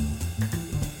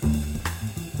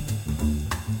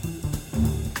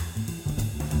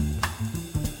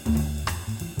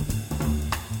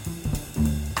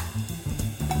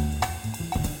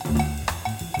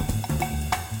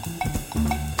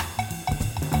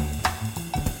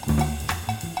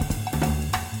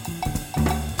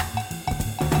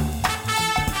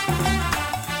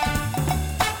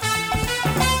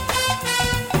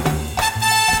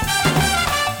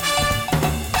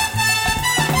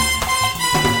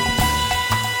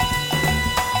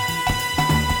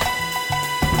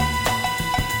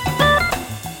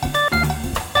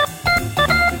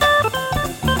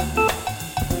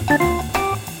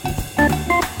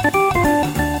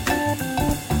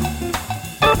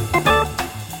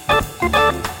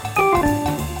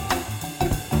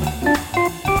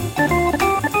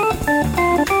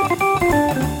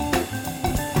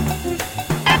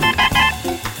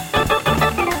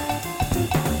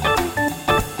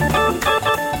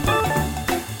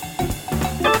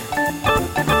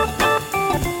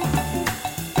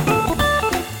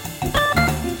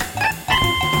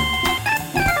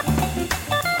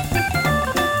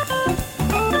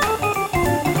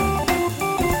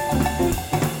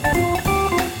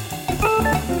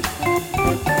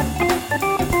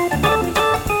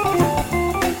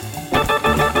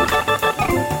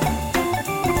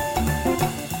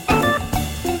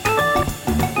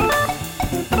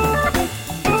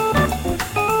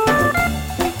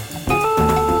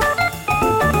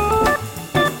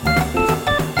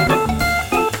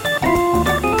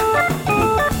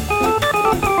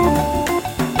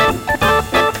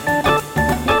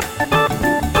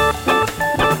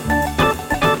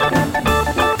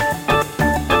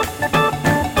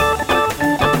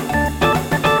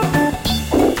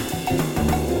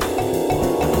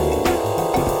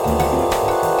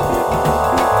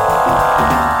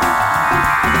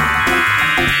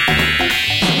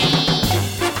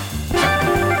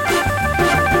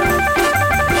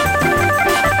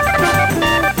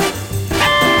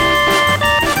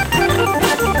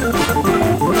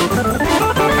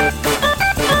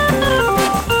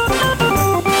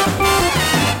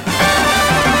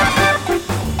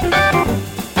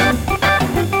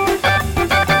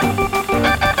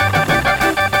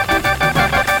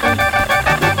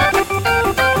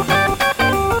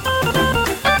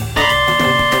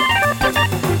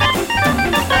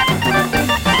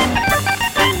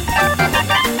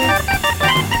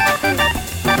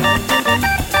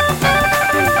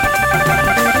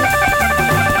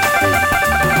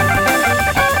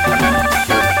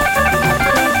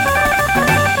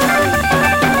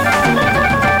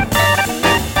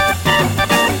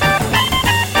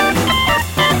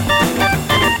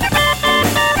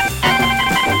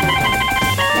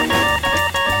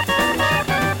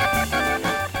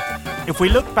 If we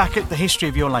look back at the history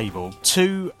of your label,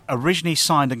 two originally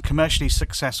signed and commercially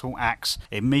successful acts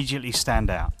immediately stand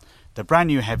out: the Brand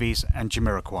New Heavies and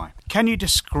Jamiroquai. Can you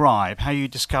describe how you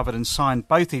discovered and signed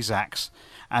both these acts,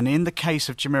 and in the case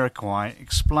of Jamiroquai,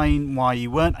 explain why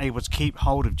you weren't able to keep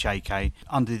hold of JK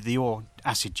under your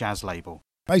Acid Jazz label?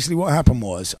 Basically what happened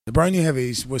was the Brand New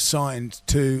Heavies were signed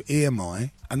to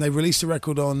EMI and they released a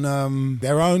record on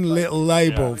their own little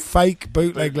label, fake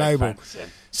bootleg label.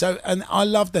 So, and I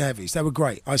loved the Heavies. They were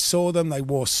great. I saw them. They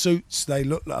wore suits. They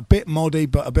looked like a bit moddy,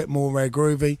 but a bit more rare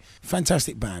groovy.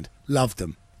 Fantastic band. Loved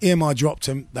them. EMI dropped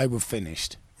them. They were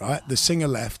finished, right? The singer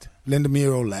left. Linda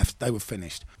Muriel left. They were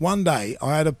finished. One day,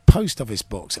 I had a post office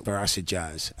box for Acid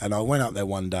Jazz, and I went up there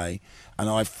one day, and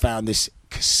I found this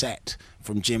cassette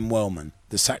from Jim Wellman,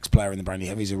 the sax player in the Brand New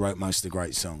Heavies who wrote most of the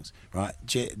great songs, right?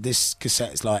 This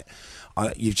cassette is like,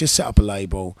 you've just set up a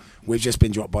label, we've just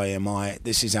been dropped by EMI,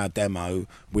 this is our demo,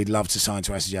 we'd love to sign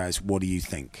to Acid Jazz, what do you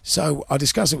think? So I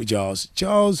discussed it with Giles.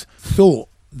 Giles thought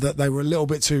that they were a little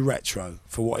bit too retro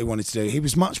for what he wanted to do. He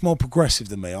was much more progressive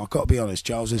than me, I've got to be honest.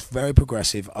 Giles was very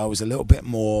progressive. I was a little bit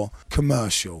more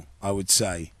commercial, I would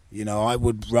say. You know, I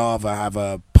would rather have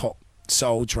a pop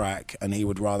soul track and he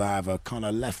would rather have a kind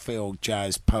of left field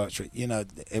jazz poetry. You know,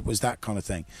 it was that kind of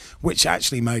thing, which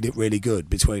actually made it really good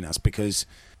between us because,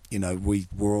 you know, we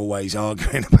were always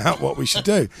arguing about what we should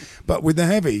do. But with the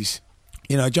Heavies,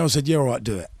 you know, John said, yeah, all right,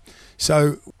 do it.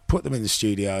 So put them in the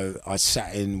studio. I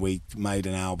sat in, we made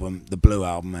an album, the Blue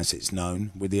Album as it's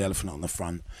known, with the elephant on the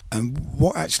front. And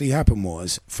what actually happened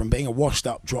was, from being a washed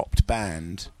up, dropped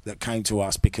band that came to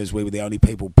us because we were the only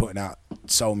people putting out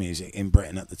soul music in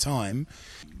Britain at the time,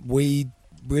 we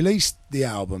released the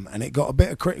album and it got a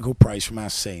bit of critical praise from our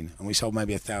scene and we sold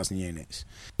maybe 1,000 units.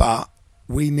 But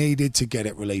we needed to get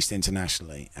it released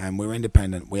internationally, and we're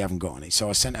independent, we haven't got any. So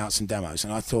I sent out some demos,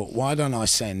 and I thought, why don't I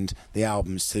send the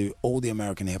albums to all the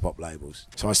American hip-hop labels?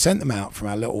 So I sent them out from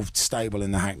our little stable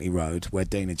in the Hackney Road, where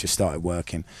Dean had just started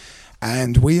working,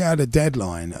 and we had a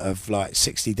deadline of like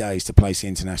 60 days to place the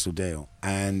international deal.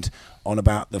 And on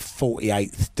about the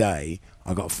 48th day,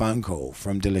 I got a phone call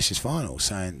from Delicious Vinyl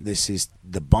saying, this is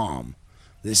the bomb.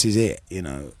 This is it, you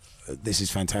know. This is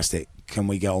fantastic. Can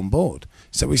we get on board?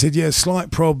 So we said, yeah,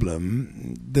 slight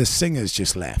problem. The singer's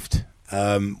just left. We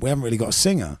haven't really got a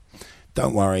singer.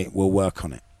 Don't worry, we'll work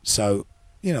on it. So,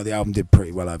 you know, the album did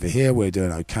pretty well over here. We're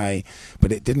doing okay.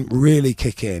 But it didn't really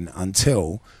kick in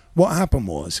until what happened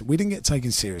was we didn't get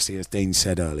taken seriously, as Dean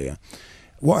said earlier.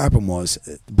 What happened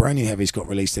was Brand New Heavies got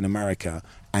released in America,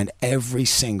 and every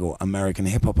single American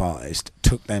hip-hop artist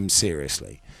took them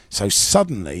seriously. So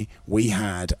suddenly we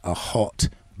had a hot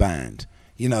band.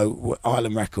 You know,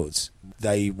 Island Records,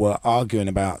 they were arguing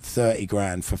about 30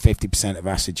 grand for 50% of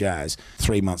Acid Jazz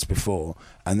 3 months before,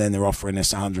 and then they're offering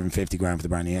us 150 grand for the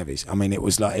Brand New Heavies. I mean, it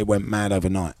was like it went mad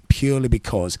overnight, purely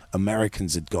because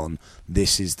Americans had gone,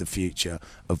 this is the future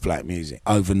of black music,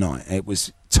 overnight. It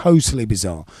was totally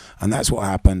bizarre, and that's what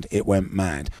happened. It went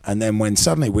mad. And then when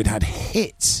suddenly we'd had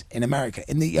hits in America,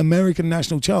 in the American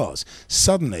national charts,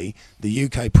 suddenly the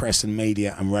UK press and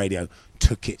media and radio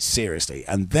took it seriously,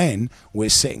 and then we're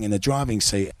sitting in the driving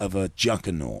seat of a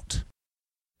juggernaut.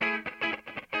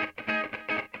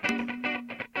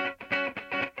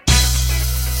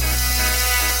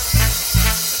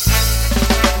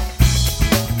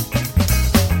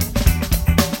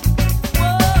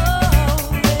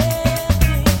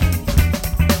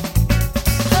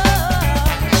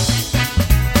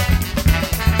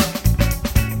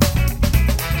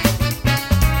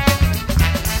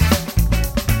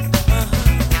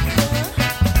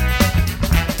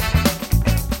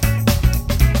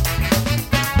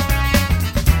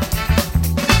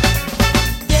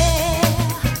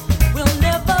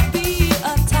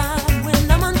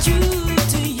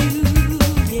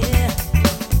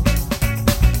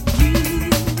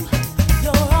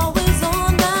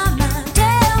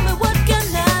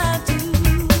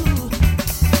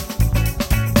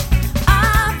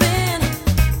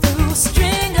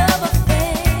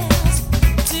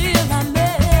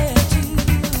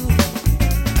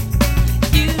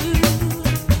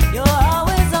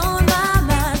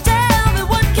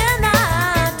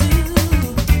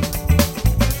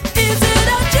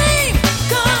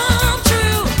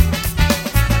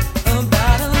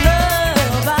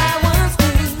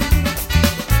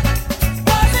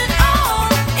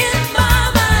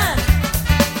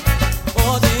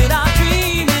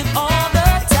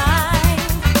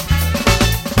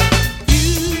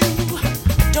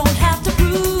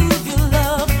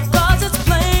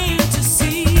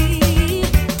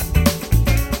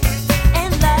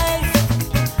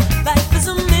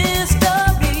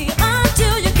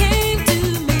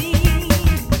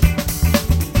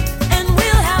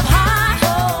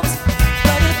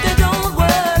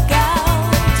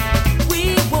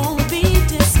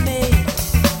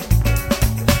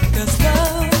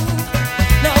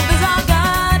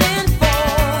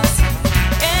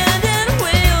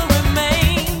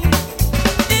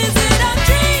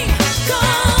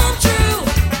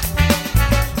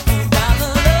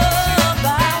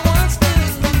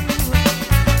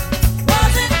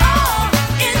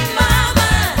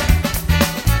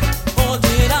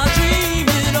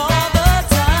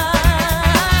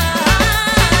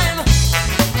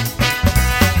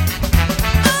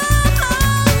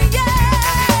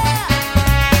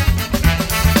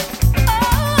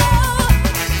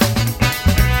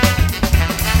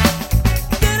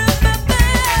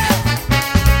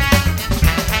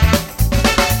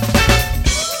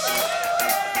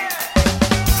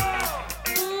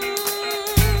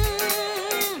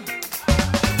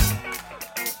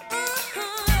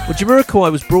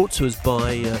 Jamiroquai was brought to us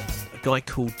by a guy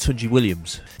called Tunji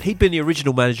Williams. He'd been the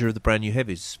original manager of the Brand New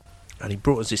Heavies, and he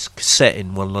brought us this cassette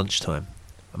in one lunchtime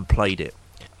and played it.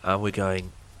 And we're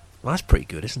going, well, that's pretty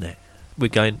good, isn't it? We're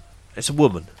going, it's a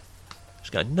woman. She's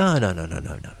going, no.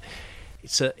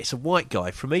 It's a white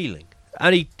guy from Ealing.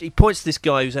 And he points to this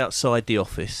guy who's outside the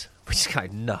office. We're just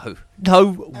going, no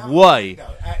way.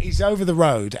 He's over the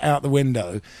road, out the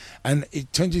window, and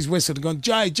Tunji's whistled and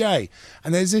gone, Jay.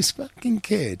 And there's this fucking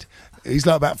kid. He's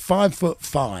like about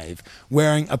 5'5",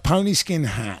 wearing a pony skin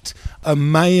hat, a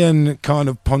Mayan kind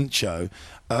of poncho,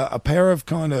 a pair of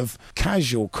kind of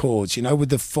casual cords, you know, with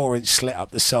the 4-inch slit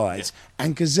up the sides,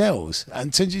 and gazelles.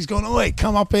 And Tunji's gone, oi,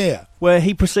 come up here. Where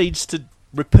he proceeds to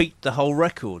repeat the whole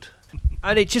record.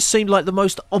 And it just seemed like the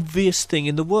most obvious thing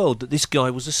in the world that this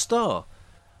guy was a star.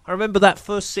 I I remember that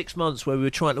first 6 months where we were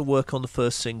trying to work on the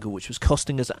first single, which was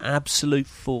costing us an absolute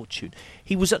fortune.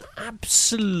 He was an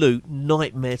absolute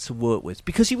nightmare to work with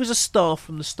because he was a star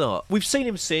from the start. We've seen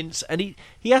him since, and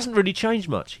he hasn't really changed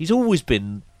much. He's always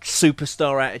been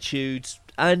superstar attitudes,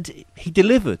 and he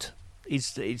delivered.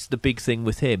 It's the big thing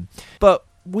with him. But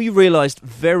we realised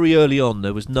very early on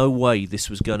there was no way this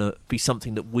was going to be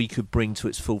something that we could bring to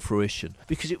its full fruition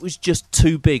because it was just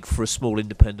too big for a small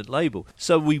independent label.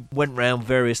 So we went round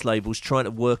various labels trying to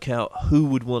work out who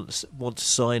would want to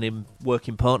sign him, work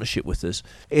in partnership with us.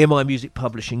 EMI Music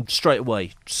Publishing straight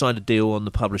away signed a deal on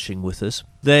the publishing with us.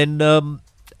 Then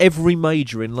every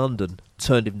major in London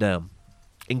turned him down,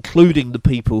 including the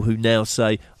people who now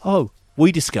say, "Oh,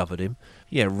 we discovered him."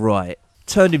 Yeah, right.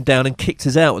 Turned him down and kicked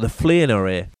us out with a flea in our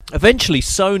ear. Eventually,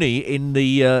 Sony in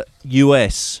the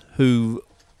US, who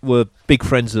were big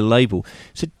friends of the label,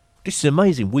 said, "This is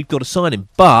amazing, we've got to sign him,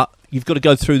 but you've got to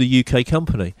go through the UK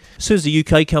company." As soon as the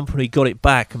UK company got it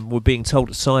back and were being told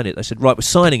to sign it, they said, "Right, we're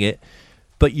signing it,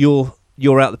 but you're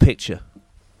out of the picture."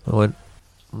 I went,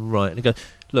 "Right." And they go,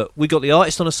 "Look, we got the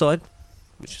artist on our side,"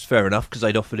 which is fair enough because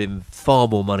they'd offered him far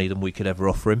more money than we could ever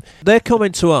offer him. Their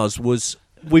comment to us was,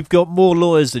 "We've got more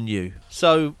lawyers than you,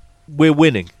 so we're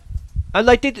winning." And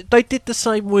they did the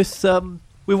same with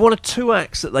one of two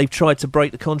acts that they've tried to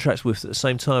break the contracts with at the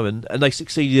same time, and they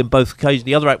succeeded in both occasions.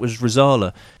 The other act was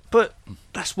Rosala. But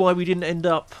that's why we didn't end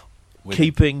up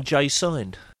keeping Jay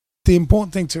signed. The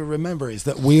important thing to remember is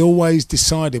that we always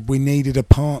decided we needed a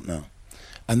partner.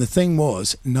 And the thing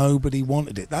was, nobody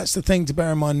wanted it. That's the thing to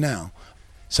bear in mind now.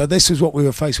 So this was what we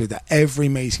were faced with at every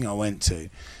meeting I went to.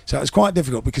 So it was quite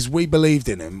difficult because we believed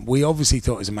in him. We obviously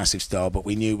thought he was a massive star, but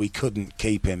we knew we couldn't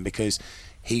keep him because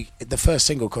the first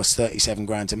single cost 37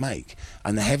 grand to make,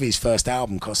 and the Heavy's first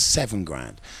album cost 7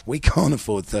 grand. We can't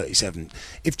afford 37.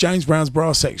 If James Brown's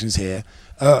brass section's here,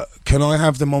 can I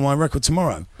have them on my record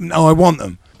tomorrow? No, I want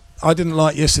them. I didn't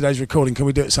like yesterday's recording, can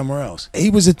we do it somewhere else? He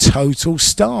was a total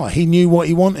star. He knew what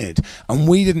he wanted, and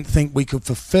we didn't think we could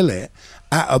fulfill it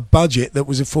at a budget that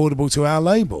was affordable to our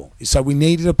label. So we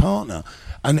needed a partner.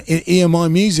 And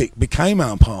EMI Music became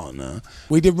our partner.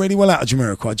 We did really well out of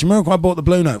Jamiroquai. Jamiroquai bought the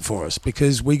Blue Note for us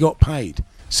because we got paid.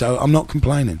 So I'm not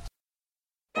complaining.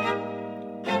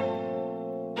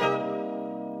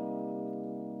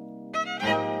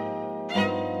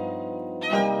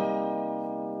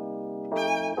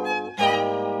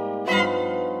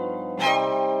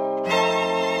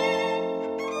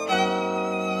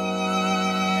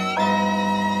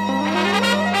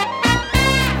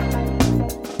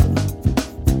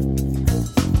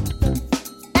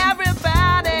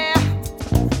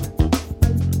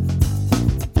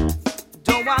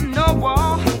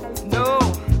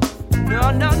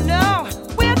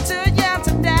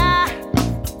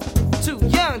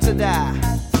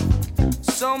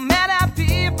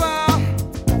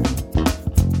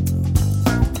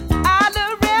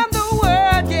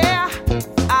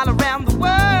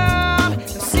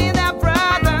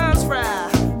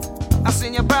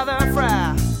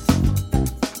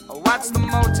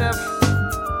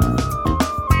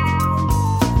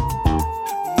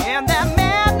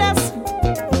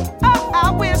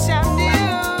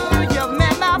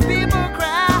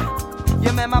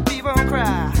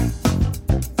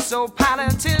 So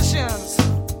politicians,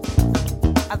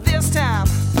 at this time,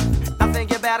 I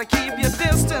think you better keep your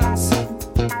distance.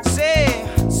 Say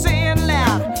it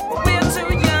loud, we're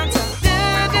too young to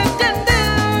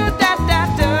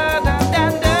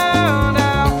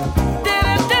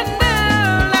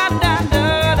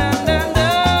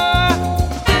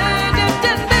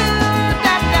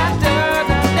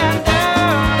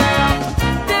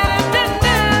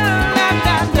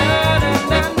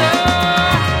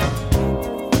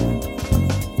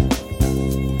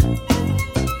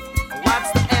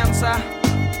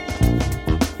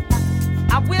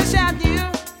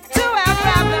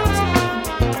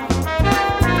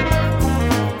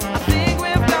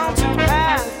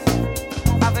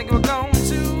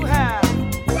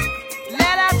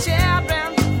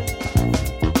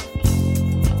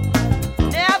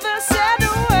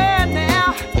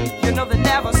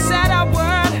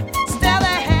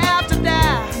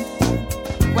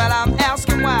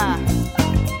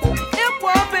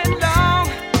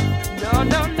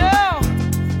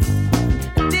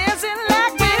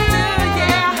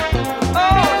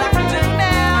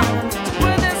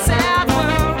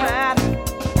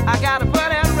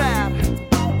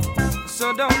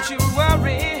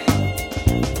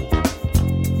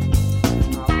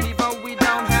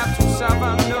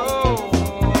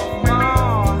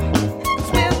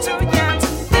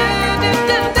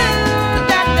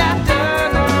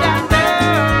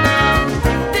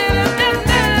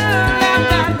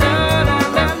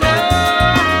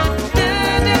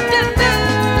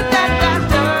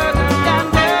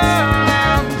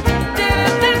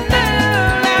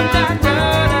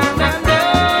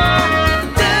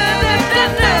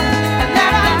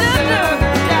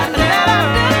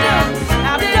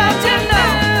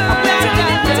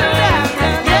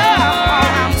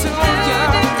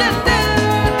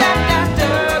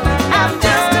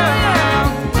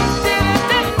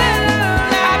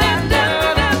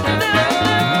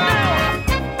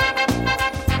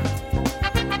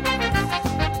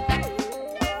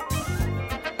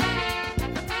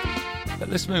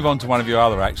let's move on to one of your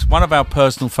other acts. One of our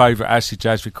personal favourite acid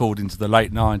jazz recordings of the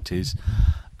late 90s,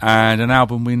 and an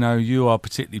album we know you are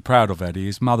particularly proud of, Eddie,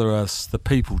 is Mother Earth's The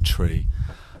People Tree.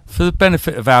 For the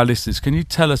benefit of our listeners, can you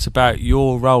tell us about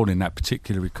your role in that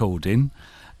particular recording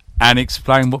and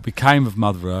explain what became of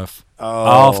Mother Earth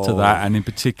after that, and in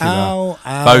particular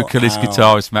vocalist,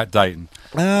 guitarist Matt Dayton?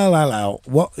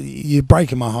 What? You're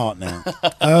breaking my heart now.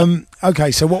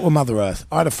 Okay, so what were Mother Earth?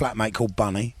 I had a flatmate called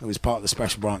Bunny, who was part of the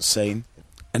Special Branch scene,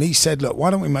 and he said, look, why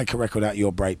don't we make a record out of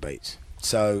your breakbeats?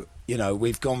 So, you know,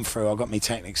 we've gone through, I've got my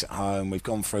techniques at home, we've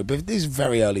gone through, but these are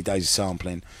very early days of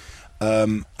sampling,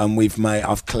 and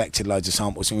I've collected loads of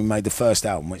samples, and we made the first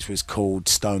album, which was called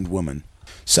Stoned Woman.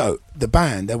 So, the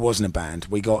band, there wasn't a band.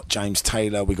 We got James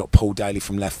Taylor, we got Paul Daly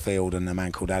from Left Field, and a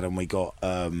man called Adam, we got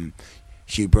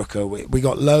Hugh Brooker, we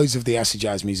got loads of the acid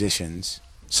jazz musicians,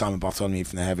 Simon Bartholomew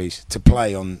from the Heavies, to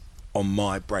play on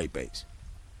my breakbeats.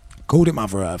 Called it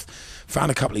Mother Earth,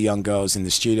 found a couple of young girls in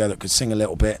the studio that could sing a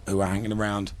little bit, who were hanging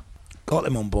around, got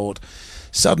them on board.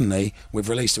 Suddenly, we've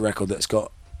released a record that's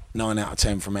got 9 out of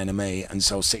 10 from NME and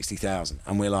sold 60,000.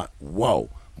 And we're like, whoa,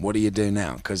 what do you do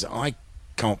now? Because I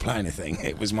can't play anything.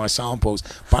 It was my samples.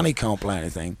 Bunny can't play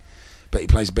anything, but he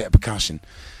plays a bit of percussion.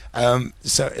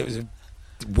 So it was a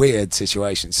weird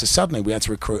situation. So suddenly we had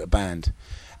to recruit a band.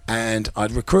 And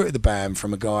I'd recruited the band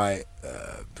from a guy,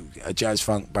 a jazz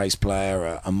funk bass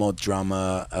player, a mod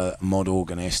drummer, a mod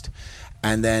organist,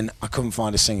 and then I couldn't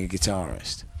find a singer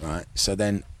guitarist, right? So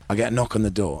then I get a knock on the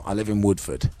door. I live in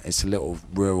Woodford. It's a little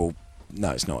rural,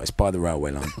 no it's not, it's by the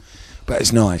railway line, but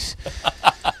it's nice.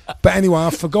 But anyway,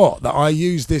 I forgot that I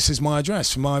used this as my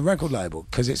address for my record label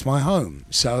because it's my home.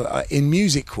 So in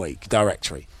Music Week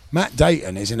directory, Matt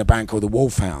Dayton is in a band called the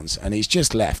Wolfhounds, and he's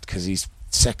just left because he's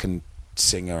second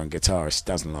singer and guitarist,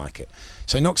 doesn't like it.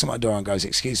 So he knocks on my door and goes,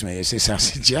 excuse me, is this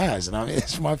acid jazz? And I'm mean,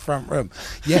 it's my front room.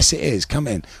 Yes, it is. Come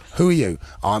in. Who are you?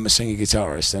 I'm a singer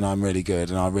guitarist and I'm really good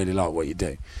and I really like what you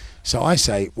do. So I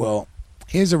say, well,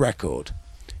 here's a record.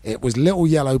 It was Little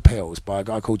Yellow Pills by a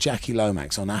guy called Jackie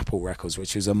Lomax on Apple Records,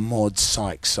 which was a mod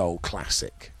psych soul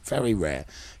classic. Very rare.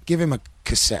 Give him a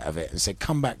cassette of it and said,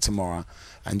 come back tomorrow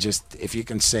and just, if you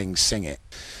can sing, sing it.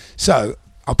 So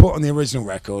I put on the original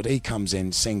record, he comes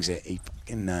in, sings it, he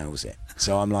fucking nails it.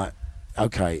 So I'm like,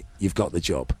 okay, you've got the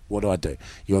job. What do?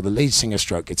 You're the lead singer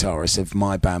stroke guitarist of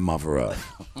my band Mother Earth.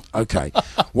 Okay,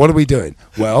 what are we doing?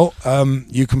 Well,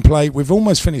 you can play, we've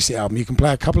almost finished the album, you can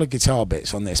play a couple of guitar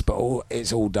bits on this, but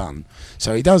it's all done.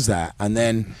 So he does that, and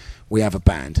then we have a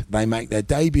band. They make their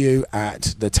debut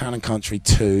at the Town and Country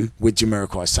 2 with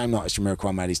Jamiroquai. Same night as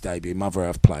Jamiroquai made his debut, Mother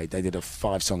Earth played. They did a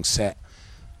 5-song set,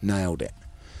 nailed it.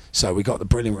 So we got the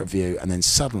brilliant review, and then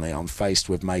suddenly I'm faced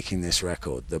with making this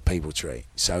record, The People Tree.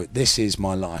 So this is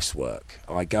my life's work.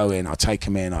 I go in, I take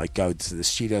them in, I go to the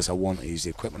studios I want, I use the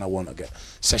equipment I want, I get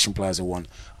session players I want,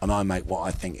 and I make what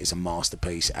I think is a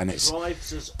masterpiece. And it's,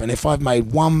 but if I've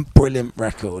made one brilliant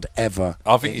record ever,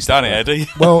 I think he's done it, Eddie.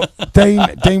 Well,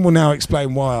 Dean will now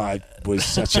explain why I was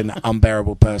such an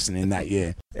unbearable person in that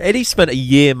year. Eddie spent a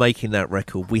year making that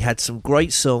record. We had some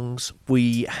great songs.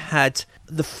 We had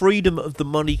the freedom of the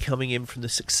money coming in from the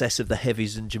success of the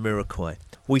Heavies and Jamiroquai.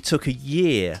 We took a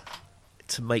year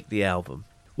to make the album.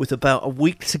 With about a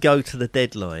week to go to the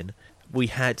deadline, we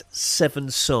had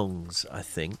 7 songs, I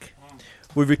think.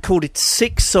 We recorded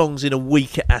 6 songs in a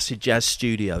week at Acid Jazz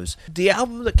Studios. The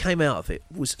album that came out of it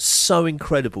was so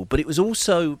incredible, but it was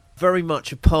also very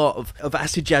much a part of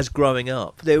Acid Jazz growing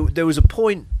up. There was a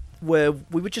point where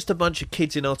we were just a bunch of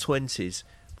kids in our 20s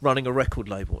running a record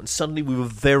label, and suddenly we were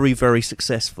very, very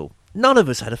successful. None of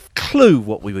us had a clue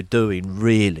what we were doing,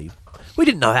 really. We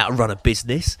didn't know how to run a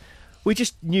business. We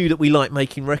just knew that we liked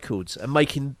making records and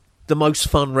making the most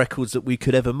fun records that we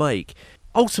could ever make.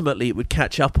 Ultimately, it would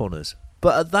catch up on us.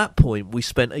 But at that point, we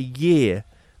spent a year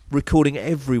recording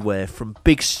everywhere, from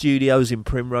big studios in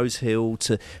Primrose Hill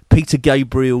to Peter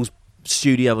Gabriel's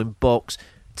studio in Box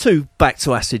to back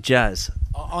to Acid Jazz.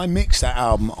 I mixed that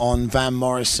album on Van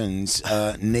Morrison's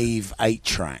Neve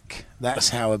 8-track. That's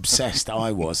how obsessed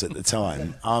I was at the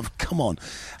time. Come on.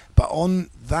 But on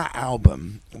that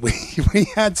album, we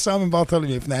had Simon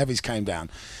Bartholomew from the Heavies came down,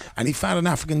 and he found an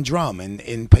African drum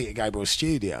in Peter Gabriel's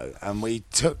studio, and we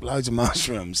took loads of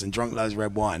mushrooms and drank loads of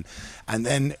red wine, and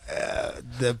then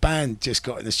the band just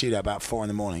got in the studio about 4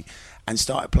 a.m, and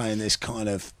started playing this kind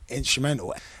of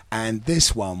instrumental. And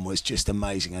this one was just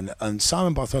amazing. And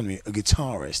Simon Bartholomew, a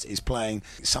guitarist, is playing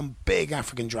some big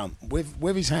African drum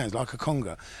with his hands like a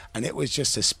conga. And it was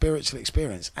just a spiritual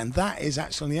experience. And that is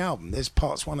actually on the album. There's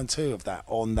parts 1 and 2 of that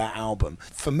on that album.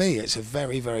 For me, it's a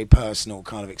very, very personal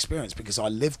kind of experience because I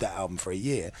lived that album for a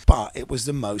year. But it was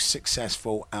the most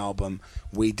successful album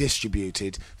we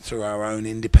distributed through our own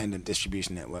independent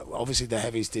distribution network. Obviously, the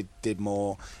Heavies did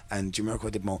more and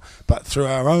Jamiroquai did more. But through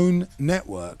our own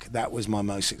network, that was my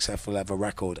most successful ever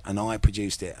record, and I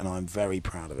produced it, and I'm very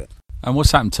proud of it. And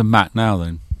what's happened to Matt now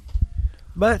then?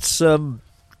 Matt's a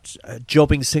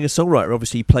jobbing singer-songwriter.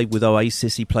 Obviously, he played with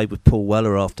Oasis, he played with Paul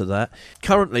Weller after that.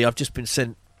 Currently, I've just been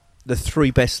sent the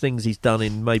 3 best things he's done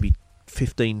in maybe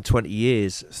 15, 20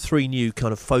 years. 3 new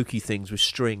kind of folky things with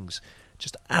strings.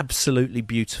 Just absolutely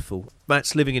beautiful.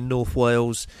 Matt's living in North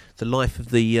Wales, the life of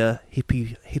the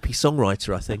hippie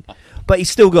songwriter, I think. But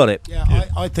he's still got it. Yeah,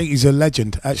 I think he's a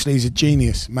legend. Actually, he's a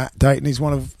genius, Matt Dayton. He's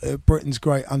one of Britain's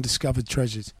great undiscovered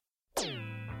treasures.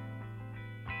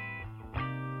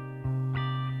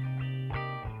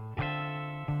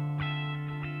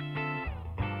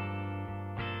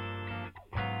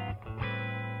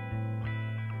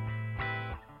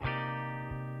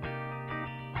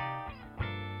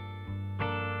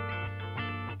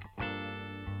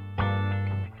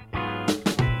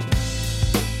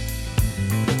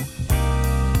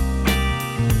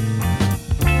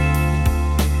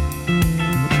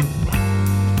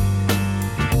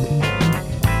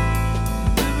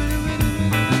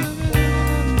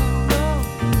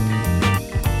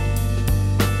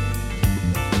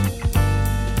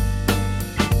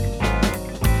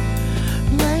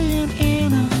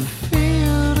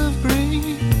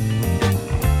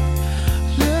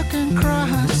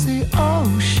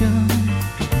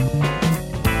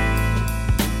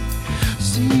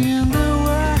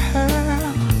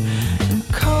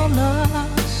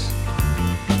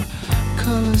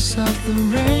 Of the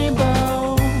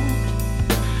rainbow,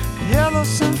 yellow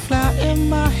sunflower in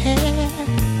my hair,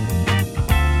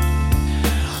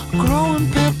 growing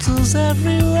petals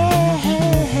everywhere,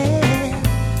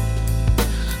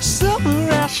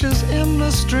 silver ashes in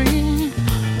the stream,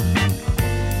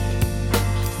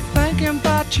 thinking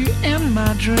about you in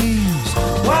my dreams.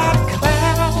 White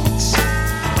clouds,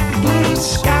 blue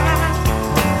sky,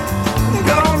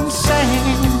 golden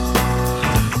sand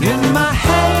in my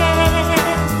hair.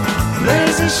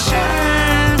 Lazy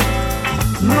shine,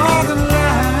 northern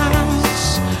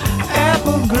lights,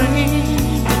 apple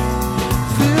green,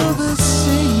 feel the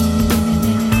sea.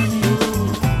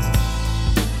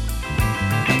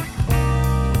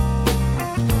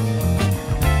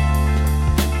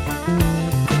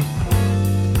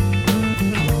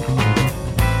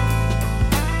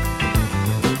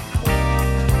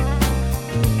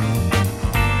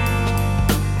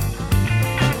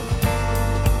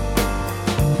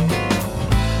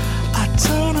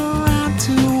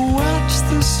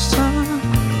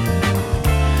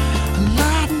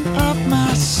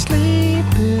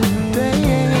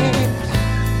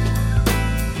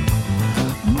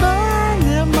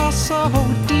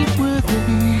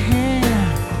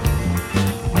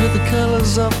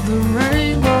 Of the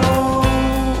rainbow,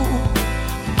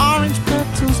 orange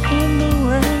petals in the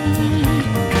rain,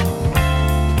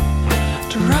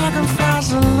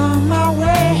 dragonflies along my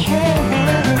way.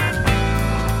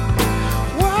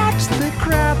 Watch the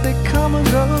crowd, they come and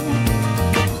go.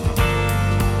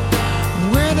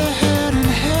 Where they're heading,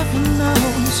 heaven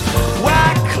knows.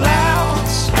 White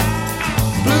clouds,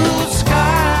 blue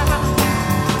sky,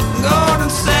 golden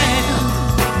sand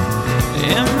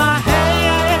in my head.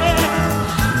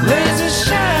 Lazy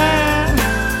shine,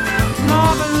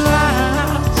 northern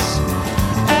lights,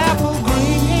 apple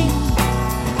green,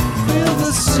 feel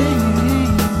the sea.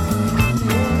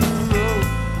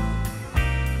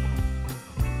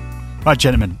 Right,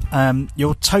 gentlemen,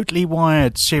 your Totally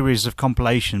Wired series of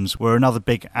compilations were another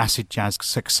big acid jazz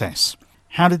success.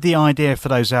 How did the idea for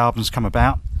those albums come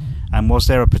about? And was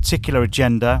there a particular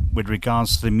agenda with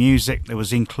regards to the music that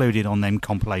was included on them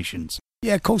compilations?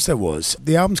 Yeah, of course there was.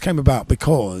 The albums came about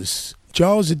because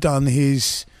Giles had done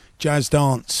his jazz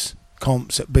dance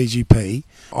comps at BGP.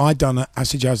 I'd done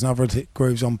acid jazz and other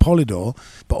grooves on Polydor.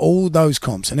 But all those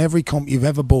comps, and every comp you've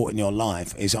ever bought in your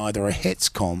life, is either a hits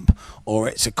comp or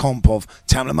it's a comp of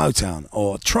Tamla Motown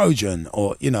or Trojan,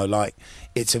 or, you know, like,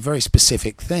 It's a very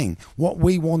specific thing. What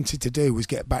we wanted to do was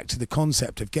get back to the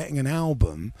concept of getting an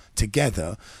album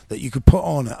together that you could put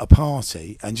on at a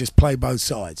party and just play both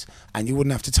sides, and you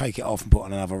wouldn't have to take it off and put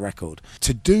on another record.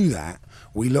 To do that,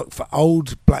 we looked for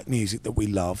old black music that we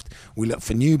loved. We looked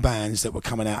for new bands that were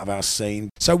coming out of our scene.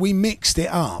 So we mixed it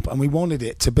up, and we wanted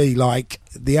it to be like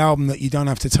the album that you don't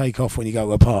have to take off when you go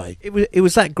to a party. It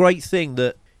was that great thing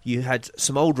that you had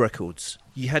some old records,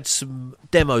 you had some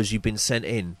demos you'd been sent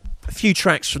in, a few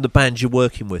tracks from the band you're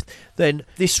working with. Then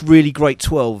this really great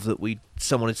 12 that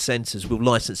someone had sent us, we'll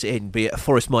license it in, be it a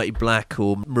Forest Mighty Black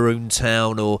or Maroon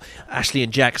Town or Ashley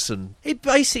and Jackson. It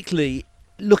basically,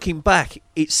 looking back,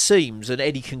 it seems, and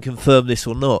Eddie can confirm this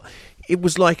or not, it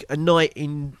was like a night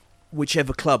in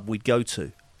whichever club we'd go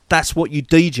to. That's what you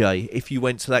DJ if you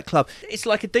went to that club. It's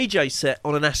like a DJ set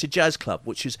on an acid jazz club,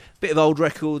 which is a bit of old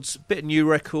records, a bit of new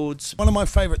records. One of my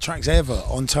favourite tracks ever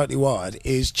on Totally Wired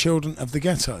is Children of the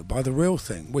Ghetto by The Real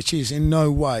Thing, which is in no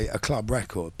way a club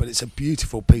record, but it's a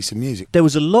beautiful piece of music. There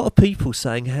was a lot of people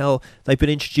saying how they've been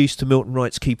introduced to Milton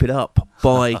Wright's Keep It Up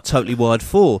by Totally Wired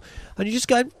 4. And you just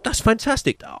go, that's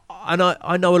fantastic. And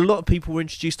I know a lot of people were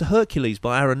introduced to Hercules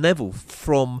by Aaron Neville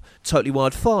from Totally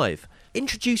Wired 5.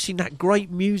 Introducing that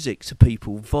great music to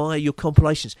people via your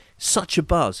compilations, such a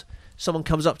buzz. Someone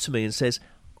comes up to me and says,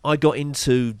 I got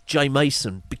into Jay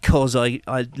Mason because I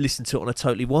listened to it on a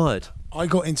Totally Wired. I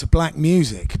got into black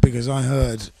music because I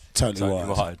heard Totally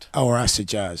Wired. Or acid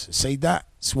jazz. See,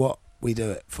 that's what we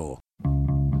do it for.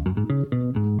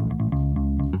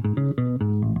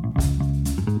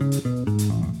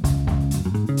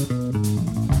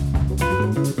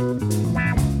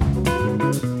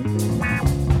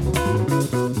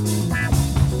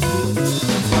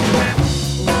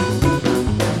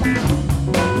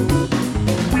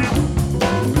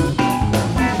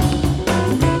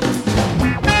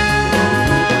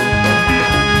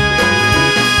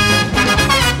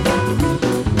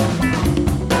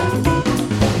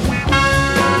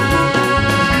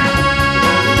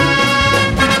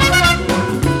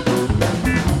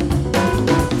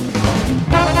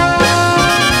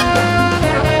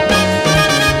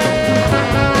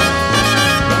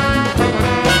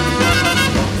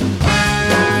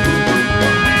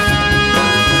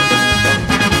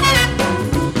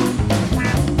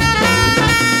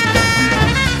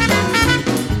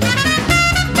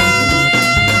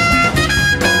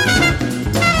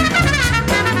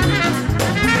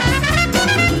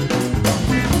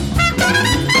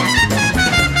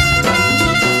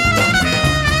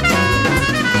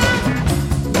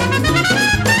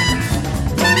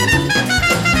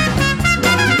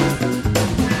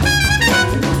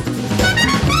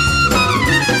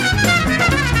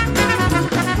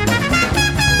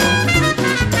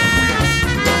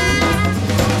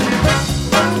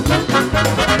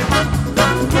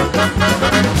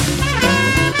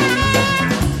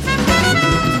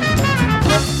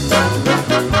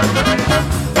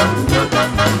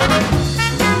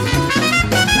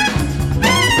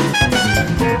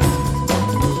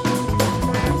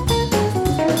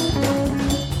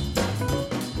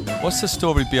 What's the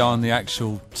story behind the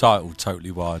actual title,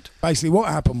 Totally Wired? Basically, what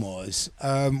happened was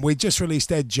we just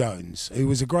released Ed Jones, who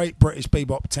was a great British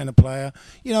bebop tenor player.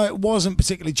 You know, it wasn't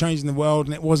particularly changing the world,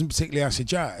 and it wasn't particularly acid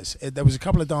jazz. There was a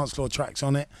couple of dance floor tracks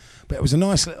on it, but it was a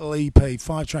nice little EP,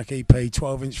 5-track EP,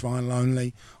 12-inch vinyl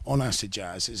only, on acid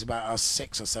jazz. It's about our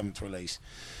 6th or 7th release.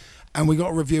 And we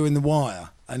got a review in The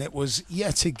Wire, and it was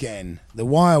yet again, The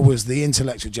Wire was the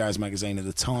intellectual jazz magazine of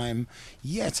the time.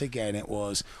 Yet again, it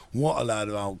was, what a load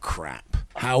of old crap.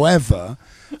 However,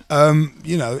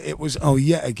 you know, it was,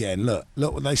 yet again, look,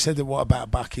 they said that what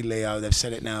about Bucky Leo? They've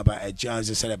said it now about Ed Jones.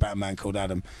 They said it about a man called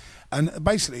Adam. And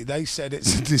basically, they said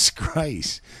it's a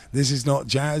disgrace. This is not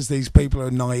jazz. These people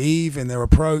are naive in their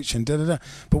approach and da-da-da.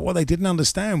 But what they didn't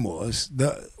understand was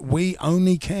that we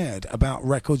only cared about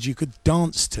records you could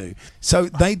dance to. So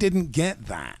they didn't get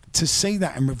that. To see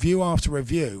that in review after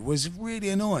review was really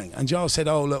annoying. And Giles said,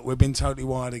 oh, look, we've been totally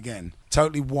wired again.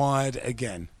 Totally wired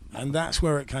again. And that's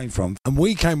where it came from. And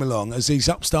we came along as these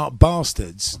upstart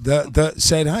bastards that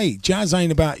said, hey, jazz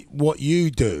ain't about what you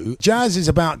do. Jazz is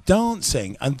about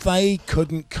dancing. And they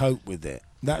couldn't cope with it.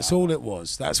 That's all it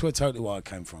was. That's where Totally Wired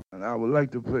came from. And I would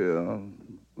like to play a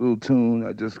little tune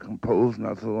I just composed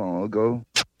not so long ago.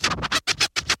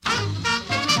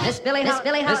 Miss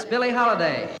Billie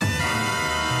Holiday.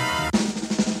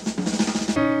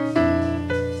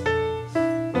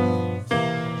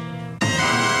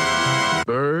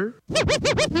 Bird.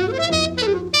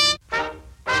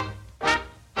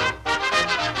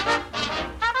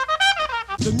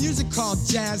 The music called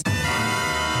jazz.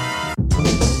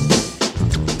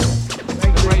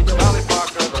 Great Charlie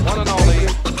Parker, the one and only.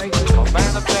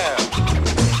 band of jazz.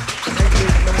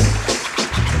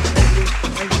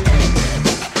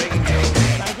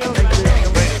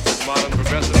 Modern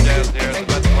progressive jazz here at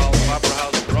the Metropolitan Opera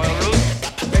House at Royal Roost.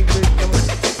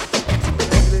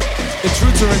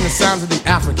 Introducing the sounds of the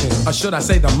African, or should I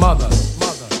say the mother,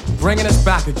 bringing us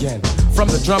back again from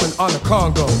the drumming on the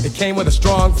Congo. It came with a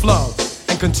strong flow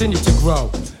and continued to grow.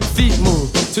 Feet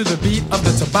moved to the beat of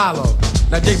the tabalo.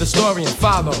 Now dig the story and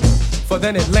follow, for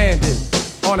then it landed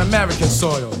on American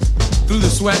soil. Through the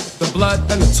sweat, the blood,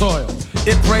 and the toil,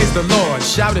 it praised the Lord,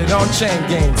 shouted on chain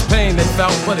gangs. Pain they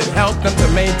felt, but it helped them to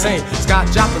maintain.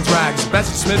 Scott Joplin's rags,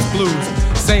 Bessie Smith's blues,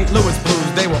 St. Louis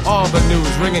blues, they were all the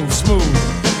news, ringing smooth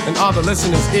in all the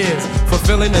listeners' ears,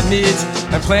 fulfilling the needs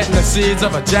and planting the seeds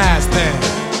of a jazz band.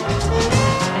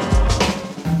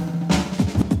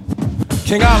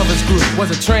 King Oliver's group was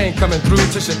a train coming through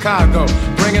to Chicago,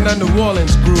 bringing a New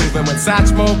Orleans groove. And when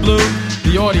Satchmo blew,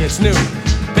 the audience knew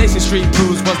Basin Street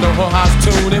Blues was no whole house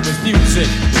tune, it was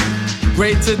music.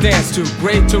 Great to dance to,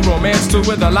 great to romance to,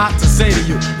 with a lot to say to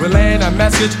you. Relaying a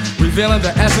message, revealing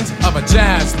the essence of a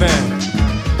jazz thing.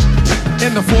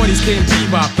 In the 40s came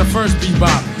bebop, the first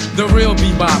bebop, the real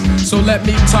bebop. So let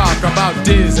me talk about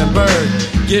Diz and Bird,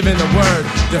 giving the word,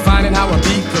 defining how a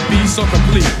beat could be so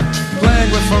complete.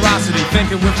 Playing with ferocity,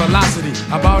 thinking with velocity,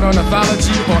 about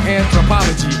ornithology or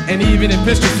anthropology, and even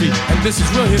epistrophy. And this is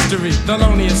real history,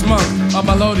 Thelonious Monk, a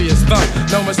melodious thump.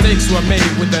 No mistakes were made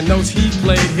with the notes he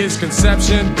played. His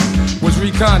conception was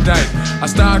recondite, a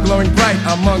star glowing bright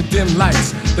among dim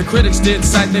lights. The critics did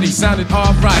cite that he sounded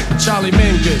alright. Charlie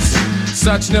Mingus,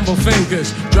 such nimble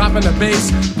fingers, dropping the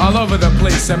bass all over the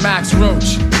place. And Max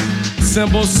Roach,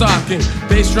 cymbals socking,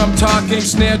 bass drum talking,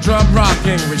 snare drum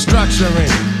rocking, restructuring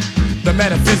the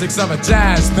metaphysics of a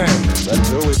jazz thing. That's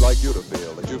who we'd like you to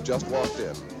feel that you've just walked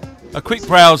in. A quick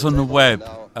browse on the web,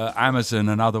 Amazon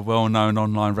and other well-known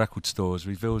online record stores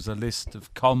reveals a list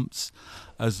of comps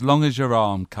as long as your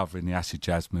arm covering the acid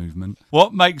jazz movement.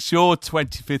 What makes your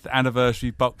 25th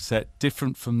anniversary box set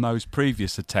different from those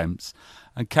previous attempts?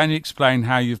 And can you explain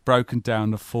how you've broken down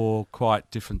the 4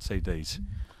 quite different CDs?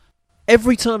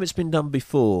 Every time it's been done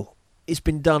before, it's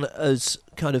been done as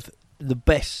kind of the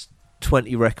best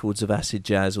 20 records of acid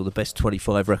jazz, or the best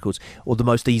 25 records, or the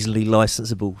most easily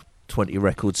licensable 20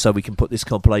 records, so we can put this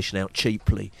compilation out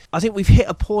cheaply. I think we've hit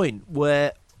a point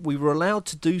where we were allowed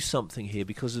to do something here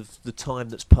because of the time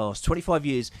that's passed. 25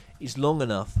 years is long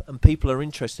enough and people are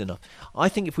interested enough. I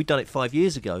think if we'd done it 5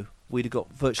 years ago, we'd have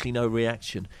got virtually no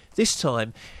reaction. This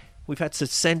time we've had to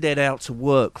send Ed out to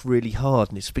work really hard,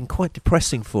 and it's been quite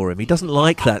depressing for him. He doesn't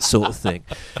like that sort of thing.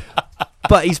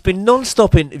 But he's been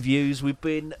non-stop interviews. We've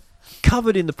been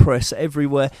covered in the press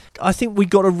everywhere. I think we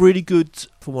got a really good,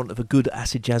 for want of a good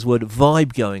acid jazz word,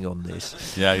 vibe going on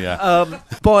this. Yeah.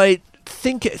 By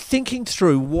thinking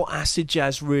through what acid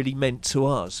jazz really meant to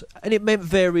us. And it meant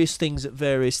various things at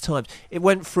various times. It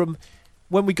went from,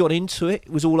 when we got into it,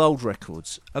 it was all old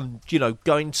records. And, you know,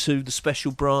 going to the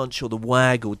Special Branch or the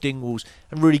Wag or Dingwalls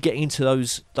and really getting into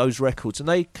those records. And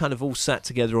they kind of all sat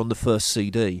together on the first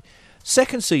CD.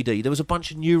 Second CD, there was a bunch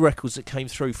of new records that came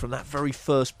through from that very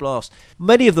first blast.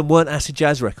 Many of them weren't acid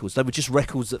jazz records. They were just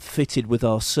records that fitted with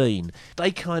our scene.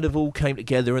 They kind of all came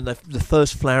together, and the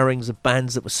first flowerings of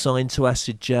bands that were signed to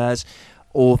acid jazz,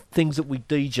 or things that we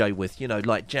DJ with, you know,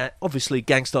 like jazz. Obviously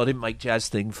Gangstar didn't make jazz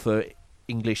thing for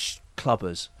English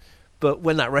clubbers. But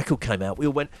when that record came out, we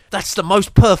all went, that's the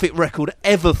most perfect record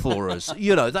ever for us.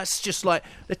 You know, that's just like,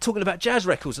 they're talking about jazz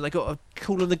records and they got a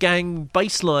Kool and the Gang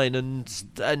bass line and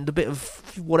a bit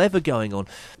of whatever going on.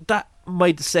 That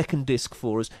made the second disc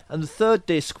for us. And the third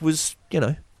disc was, you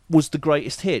know, was the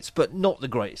greatest hits, but not the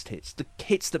greatest hits. The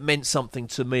hits that meant something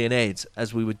to me and Ed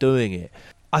as we were doing it.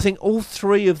 I think all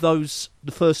three of those,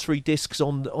 the first 3 discs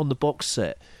on the box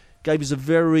set, gave us a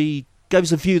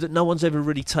view that no one's ever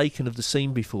really taken of the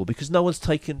scene before, because no one's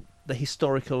taken the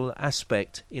historical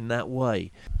aspect in that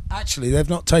way. Actually, they've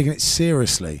not taken it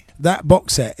seriously. That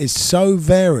box set is so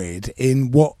varied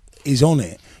in what is on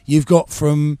it. You've got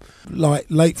from like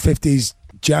late 50s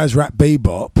jazz, rap,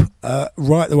 bebop,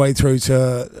 right the way through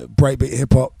to breakbeat,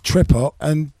 hip hop, trip hop,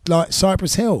 and like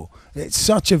Cypress Hill. It's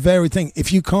such a varied thing.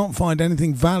 If you can't find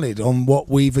anything valid on what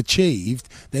we've achieved,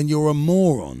 then you're a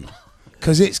moron.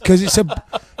 Because it's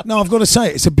no, I've got to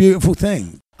say, it's a beautiful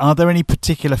thing. Are there any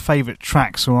particular favourite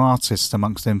tracks or artists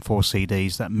amongst them 4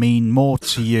 CDs that mean more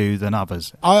to you than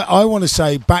others? I want to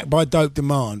say Back by Dope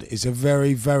Demand is a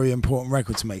very, very important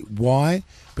record to me. Why?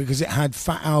 Because it had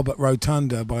Fat Albert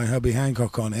Rotunda by Herbie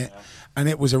Hancock on it, and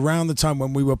it was around the time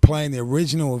when we were playing the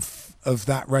original of of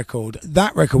that record.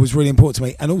 That record was really important to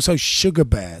me. And also Sugar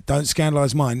Bear, Don't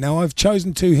Scandalise Mine. Now, I've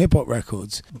chosen 2 hip-hop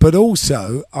records, but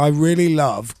also I really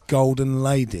love Golden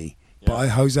Lady by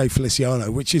Jose Feliciano,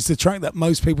 which is the track that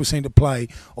most people seem to play.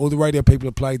 All the radio people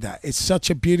have played that. It's such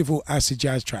a beautiful acid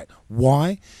jazz track.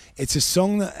 Why? It's a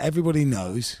song that everybody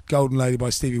knows, Golden Lady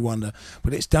by Stevie Wonder,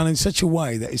 but it's done in such a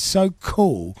way that is so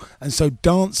cool and so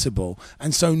danceable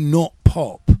and so not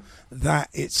pop that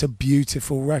it's a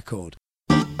beautiful record.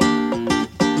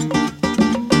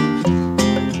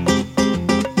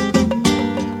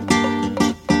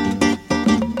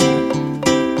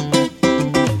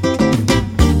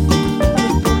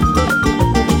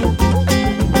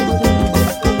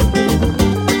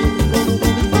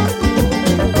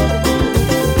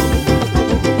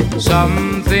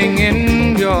 Something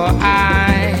in your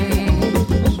eyes,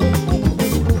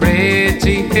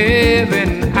 pretty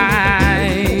heaven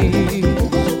eyes,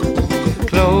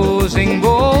 closing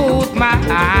both my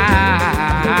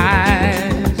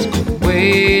eyes,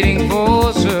 waiting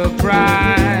for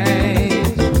surprise,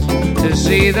 to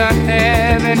see the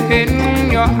heaven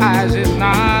in your eyes is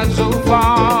not so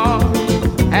far,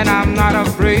 and I'm not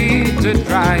afraid to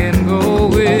try and go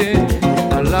with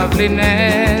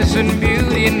loveliness and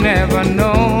beauty never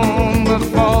known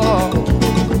before.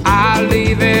 I'll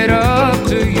leave it up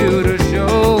to you to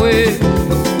show it.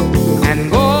 And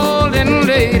golden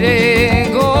lady,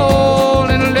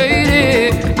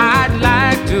 I'd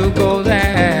like to go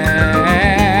there.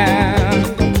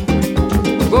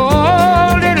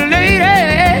 Golden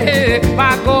lady,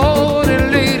 my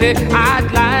golden lady,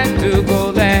 I'd like to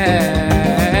go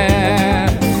there.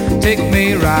 Take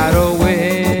me right away.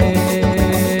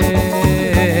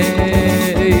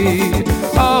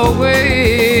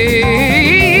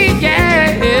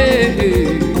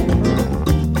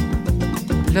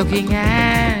 Looking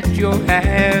at your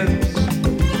hands,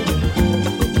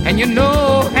 and you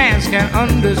know hands can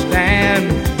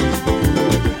understand.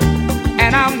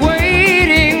 And I'm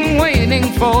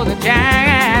waiting for the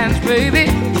chance,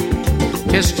 baby,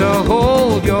 just to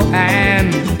hold your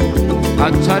hand.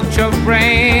 A touch of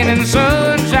rain and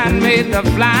sunshine made the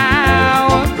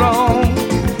flower grow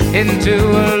into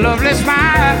a lovely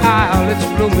smile. It's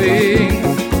blooming.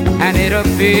 And it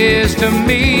appears to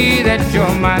me that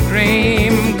you're my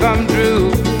dream come true.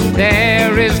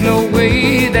 There is no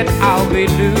way that I'll be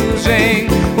losing.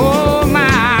 Oh,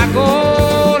 my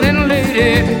golden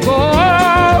lady,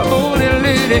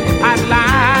 I'd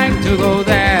like to go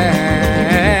there.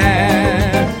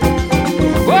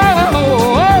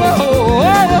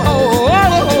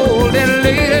 Golden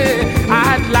lady,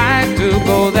 I'd like to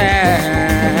go there.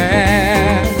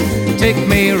 Take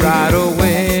me right away.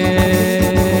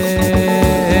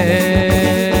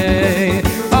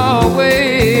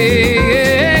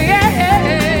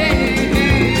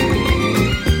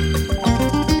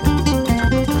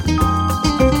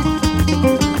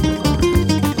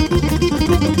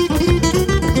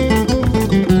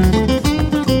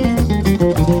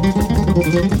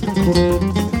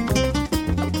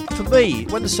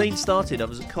 When the scene started, I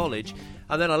was at college,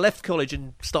 and then I left college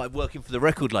and started working for the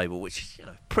record label, which is,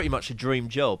 pretty much a dream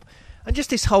job. And just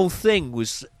this whole thing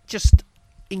was just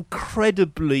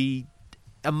incredibly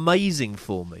amazing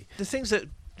for me. The things that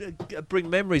bring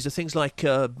memories are things like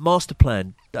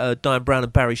Masterplan, Diane Brown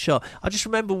and Barry Sharp. I just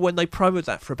remember when they promoted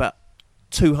that for about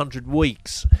 200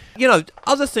 weeks.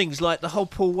 Other things like the whole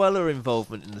Paul Weller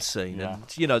involvement in the scene. And,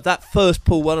 that first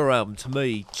Paul Weller album, to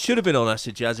me, should have been on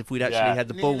Acid Jazz if we'd actually had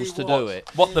the balls to do it.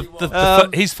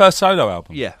 His first solo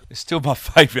album? Yeah. It's still my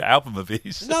favourite album of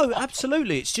his. No,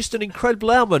 absolutely. It's just an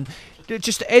incredible album.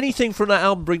 Just anything from that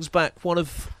album brings back one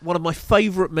of my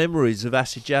favourite memories of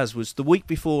Acid Jazz. Was the week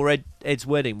before Ed's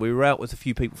wedding. We were out with a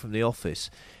few people from the office,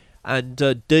 and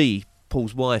Dee,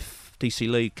 Paul's wife,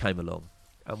 DC Lee, came along,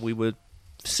 and we were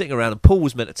sitting around, and Paul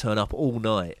was meant to turn up all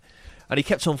night, and he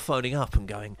kept on phoning up and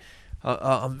going,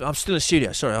 I'm still in the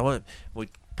studio, sorry, I won't. We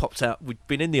popped out, we'd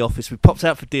been in the office, we popped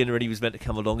out for dinner, and he was meant to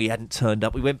come along, he hadn't turned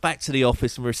up. We went back to the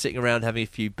office, and we were sitting around having a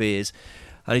few beers,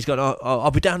 and he's gone, I'll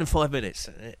be down in 5 minutes,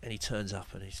 and he turns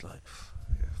up, and he's like,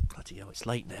 bloody hell, it's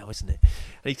late now, isn't it?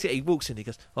 And he walks in, he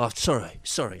goes,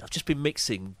 sorry, I've just been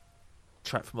mixing a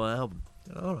track for my album.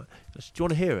 All right. Do you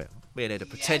want to hear it? Me and Ed are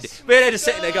pretending. Yes. Me and Ed are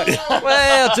sitting there going,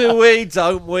 well, do we?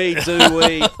 Don't we? Do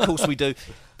we? Of course we do.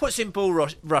 Puts in Bull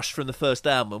Rush from the first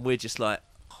album, and we're just like...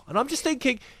 And I'm just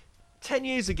thinking, 10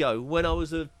 years ago, when I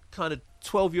was a kind of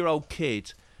 12-year-old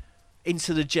kid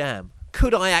into the Jam,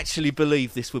 could I actually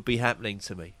believe this would be happening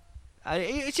to me?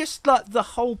 It's just like the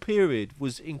whole period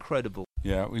was incredible.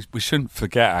 Yeah, we shouldn't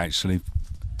forget, actually,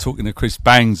 talking to Chris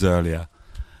Bangs earlier,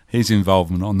 his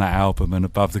involvement on that album and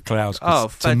Above the Clouds. Oh,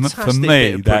 fantastic for me,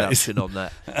 bit of that is production on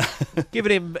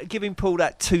that. giving Paul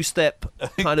that two-step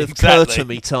kind of Exactly.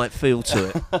 Curtomy type feel to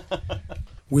it.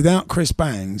 Without Chris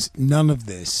Bangs, none of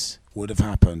this would have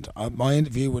happened. My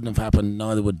interview wouldn't have happened,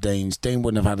 neither would Dean's. Dean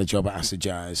wouldn't have had a job at Acid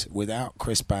Jazz. Without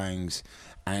Chris Bangs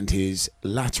and his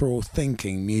lateral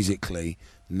thinking musically,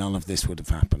 none of this would have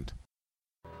happened.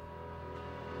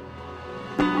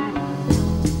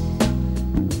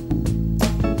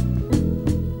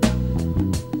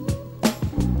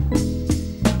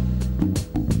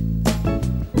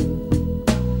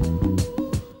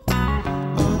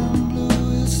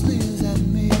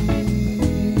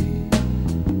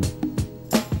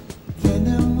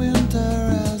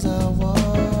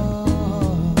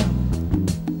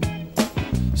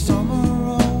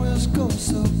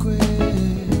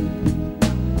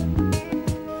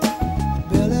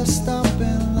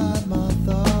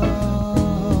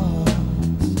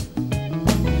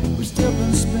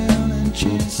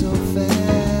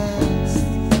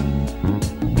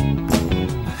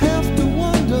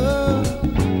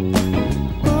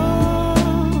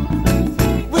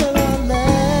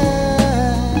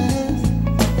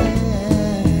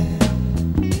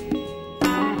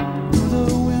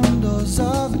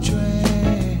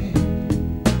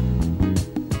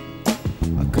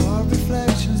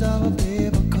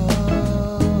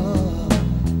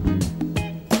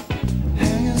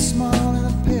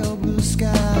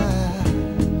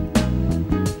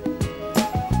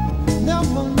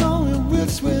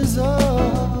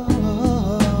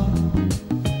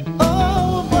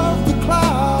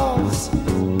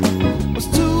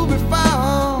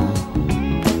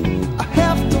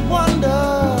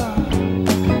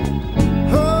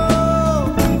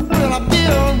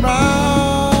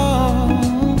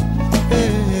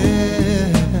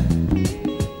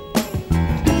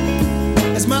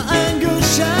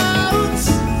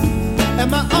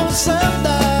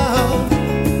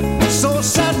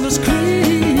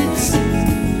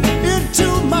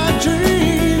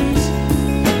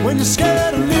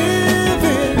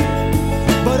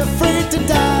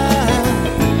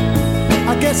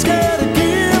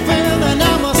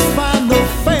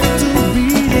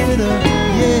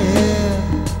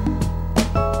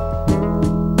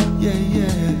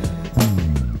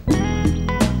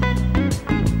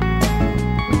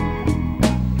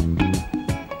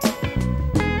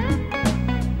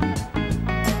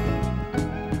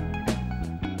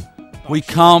 We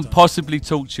can't possibly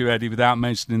talk to you, Eddie, without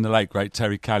mentioning the late, great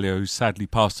Terry Callier, who sadly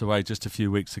passed away just a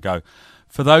few weeks ago.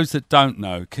 For those that don't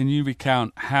know, can you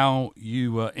recount how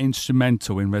you were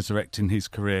instrumental in resurrecting his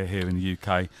career here in the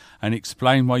UK and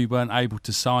explain why you weren't able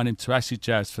to sign him to Acid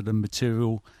Jazz for the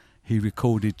material he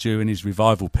recorded during his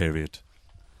revival period?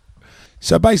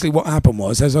 So basically what happened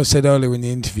was, as I said earlier in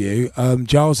the interview,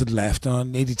 Giles had left and I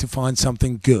needed to find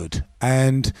something good.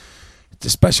 And the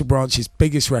Special Branch's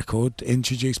biggest record,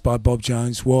 introduced by Bob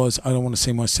Jones, was I Don't Want to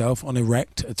See Myself on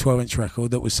Erect, a 12-inch record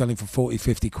that was selling for 40,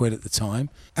 50 quid at the time.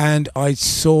 And I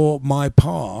saw my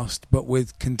past, but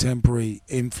with contemporary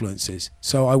influences.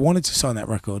 So I wanted to sign that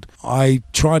record. I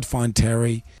tried to find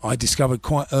Terry. I discovered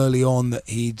quite early on that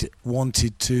he'd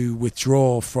wanted to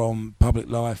withdraw from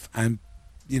public life and,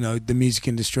 you know, the music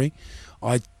industry.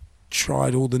 I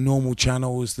tried all the normal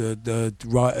channels, the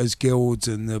writers guilds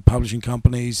and the publishing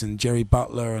companies and Jerry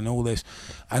Butler and all this,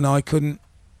 and I couldn't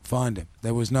find him.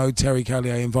 There was no Terry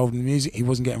Callier involved in the music. He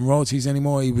wasn't getting royalties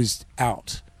anymore. He was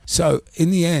out. So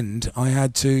in the end, I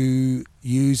had to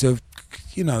use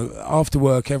after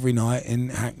work every night in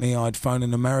Hackney, I'd phone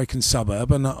an American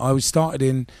suburb, and I was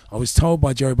told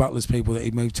by Jerry Butler's people that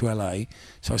he'd moved to LA,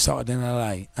 so I started in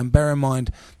LA. And bear in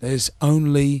mind, there's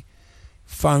only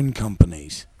phone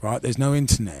companies, right? There's no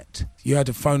internet. You had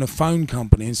to phone a phone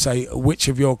company and say which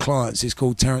of your clients is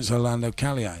called Terence Orlando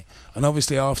Callier. And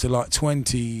obviously after like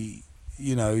 20,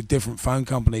 different phone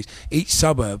companies, each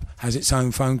suburb has its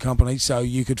own phone company, so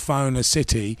you could phone a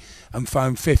city and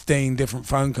phone 15 different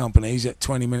phone companies at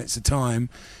 20 minutes a time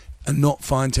and not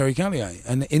find Terry Callier.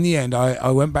 And in the end,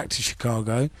 I went back to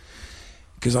Chicago,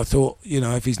 because I thought,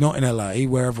 if he's not in LA,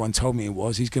 where everyone told me he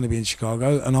was, he's going to be in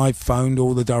Chicago. And I phoned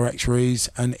all the directories,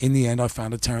 and in the end, I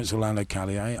found a Terence Orlando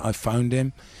Callier. I phoned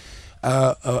him.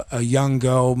 A young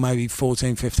girl, maybe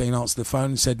 14, 15, answered the phone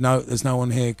and said, no, there's no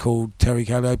one here called Terry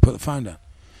Callier, put the phone down.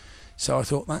 So I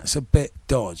thought, that's a bit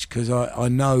dodge, because I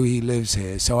know he lives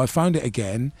here. So I phoned it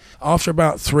again. After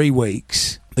about 3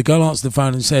 weeks, the girl answered the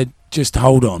phone and said, just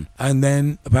hold on. And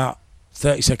then about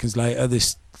 30 seconds later,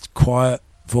 this quiet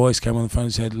voice came on the phone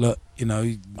and said, look,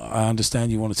 I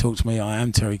understand you want to talk to me. I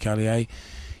am Terry Callier.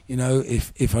 you know,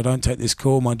 if I don't take this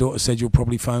call, my daughter said you'll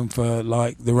probably phone for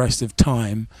like the rest of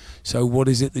time. So what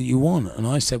is it that you want? And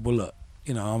I said, well, look,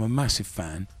 you know, I'm a massive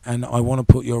fan and I want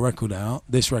to put your record out,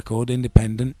 this record,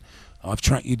 independent. I've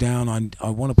tracked you down. I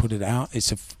want to put it out.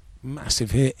 It's a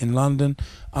massive hit in London,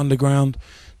 underground.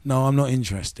 No, I'm not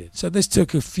interested. So this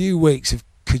took a few weeks of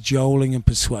cajoling and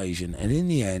persuasion, and in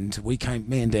the end,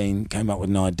 me and Dean came up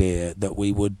with an idea that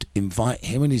we would invite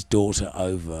him and his daughter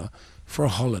over for a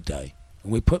holiday.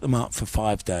 And we put them up for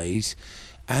 5 days,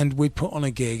 and we put on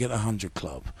a gig at the 100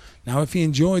 Club. Now, if he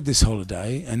enjoyed this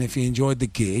holiday, and if he enjoyed the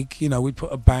gig, you know, we'd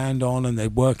put a band on and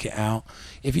they'd work it out.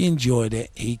 If he enjoyed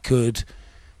it, he could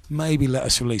maybe let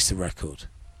us release the record.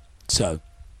 So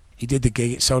he did the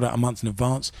gig. It sold out a month in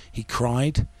advance. He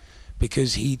cried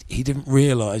because he didn't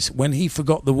realise. When he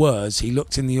forgot the words, he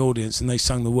looked in the audience and they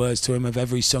sung the words to him of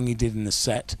every song he did in the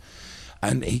set.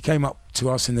 And he came up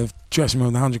to us in the dressing room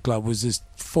of the 100 Club, was this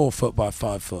 4 foot by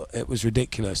 5 foot. It was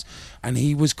ridiculous. And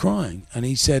he was crying. And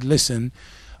he said, listen,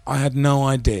 I had no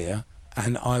idea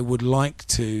and I would like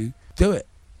to do it.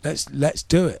 Let's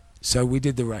do it. So we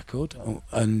did the record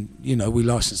and, you know, we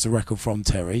licensed the record from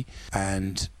Terry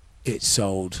and it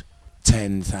sold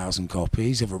 10,000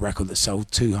 copies of a record that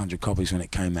sold 200 copies when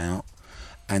it came out.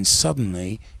 And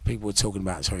suddenly people were talking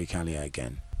about Terry Callier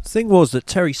again. The thing was that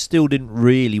Terry still didn't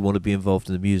really want to be involved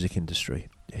in the music industry.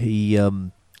 He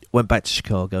went back to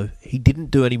Chicago. He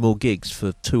didn't do any more gigs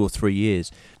for 2 or 3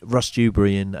 years. Russ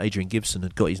Dewberry and Adrian Gibson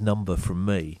had got his number from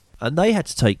me, and they had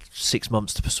to take 6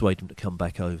 months to persuade him to come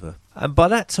back over. And by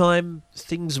that time,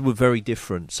 things were very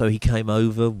different. So he came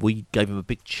over. We gave him a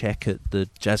big check at the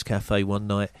Jazz Cafe one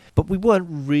night, but we weren't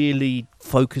really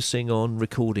focusing on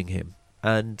recording him.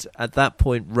 And at that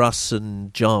point, Russ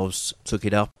and Giles took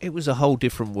it up. It was a whole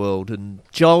different world, and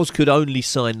Giles could only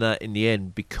sign that in the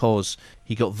end because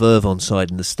he got Verve on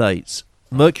side in the States.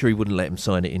 Mercury wouldn't let him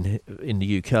sign it in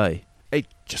the UK. It's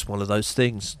just one of those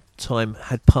things. Time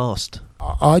had passed.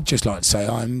 I'd just like to say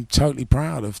I'm totally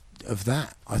proud of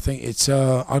that. I think it's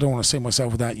I Don't Want to See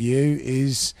Myself Without You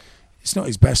is... It's not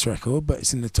his best record, but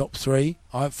it's in the top 3.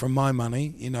 From my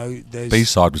money, you know, there's...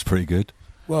 B-side was pretty good.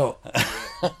 Well,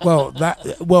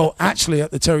 actually, at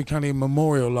the Terry Callier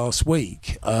Memorial last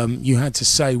week, you had to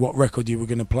say what record you were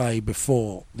going to play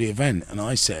before the event, and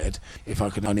I said, if I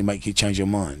could only make you change your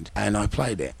mind, and I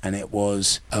played it, and it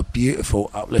was a beautiful,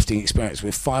 uplifting experience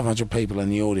with 500 people in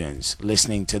the audience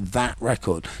listening to that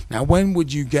record. Now, when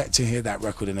would you get to hear that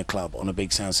record in a club on a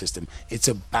big sound system? It's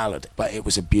a ballad, but it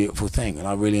was a beautiful thing, and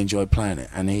I really enjoyed playing it,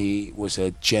 and he was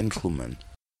a gentleman.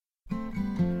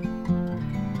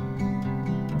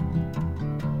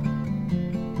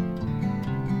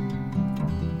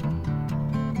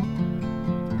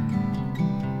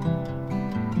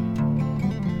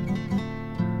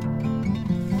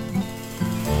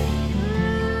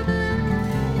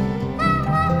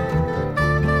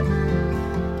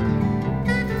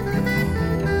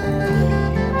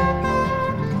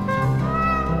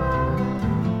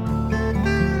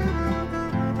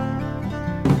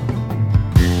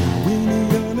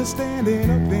 Standing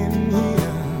up in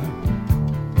here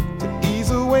to ease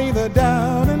away the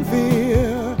doubt and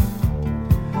fear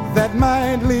that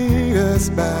might lead us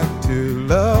back to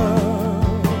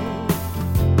love.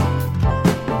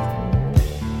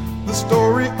 The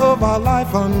story of our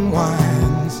life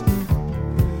unwinds.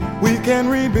 We can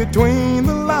read between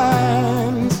the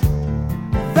lines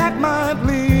that might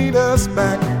lead us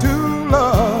back to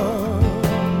love.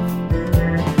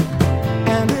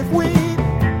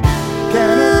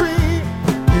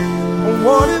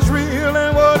 What is real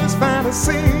and what is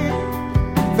fantasy?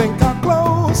 Think how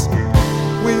close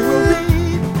we will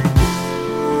be.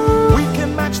 We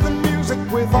can match the music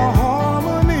with our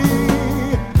harmony.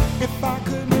 If I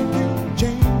could make you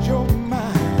change your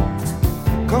mind,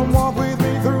 come walk with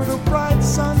me through the bright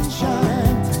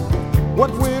sunshine.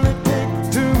 What will it take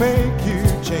to make you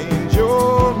change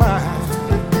your mind?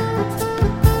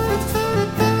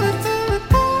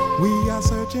 We are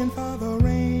searching for the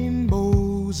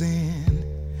rainbows in.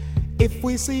 If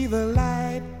we see the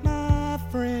light, my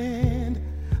friend,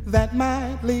 that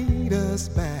might lead us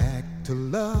back to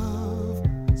love,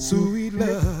 sweet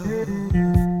love.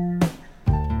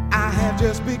 I have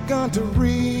just begun to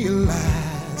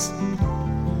realize,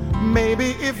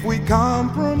 maybe if we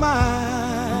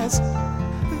compromise,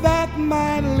 that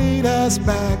might lead us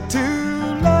back to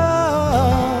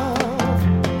love.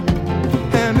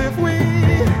 And if we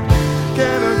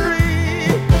can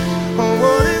agree on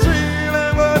what is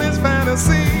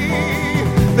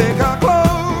think how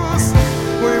close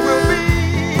we will be,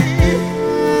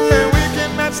 and we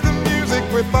can match the music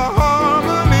with our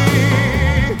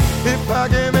harmony. If I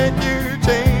can make you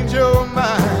change your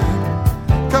mind,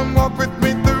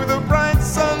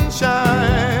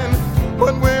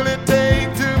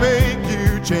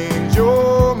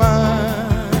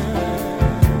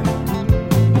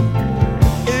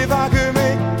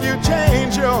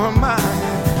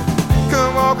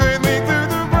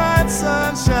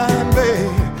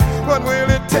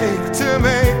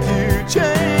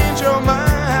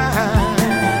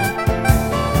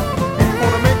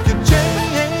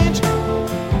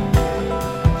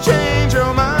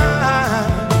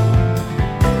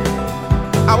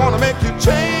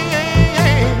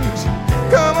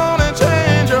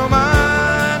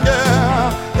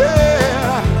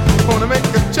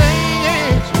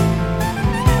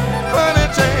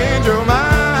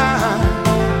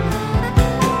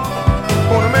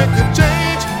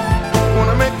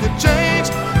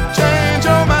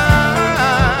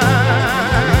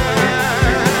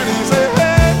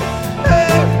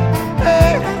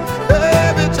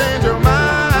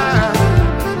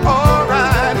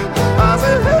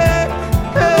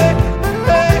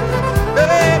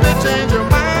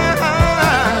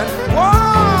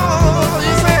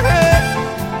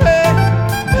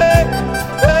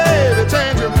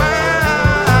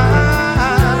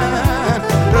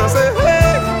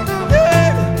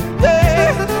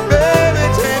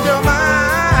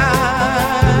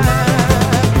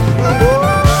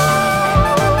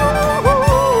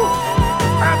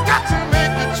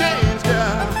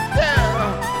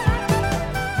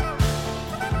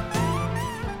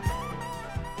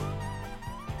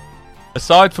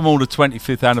 Aside from all the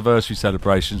 25th anniversary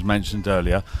celebrations mentioned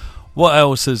earlier, what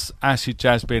else has Acid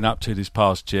Jazz been up to this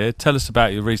past year? Tell us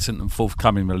about your recent and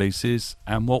forthcoming releases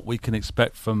and what we can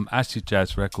expect from Acid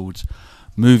Jazz Records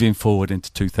moving forward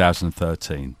into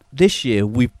 2013. This year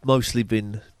we've mostly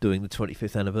been doing the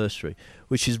 25th anniversary,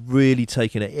 which has really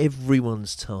taken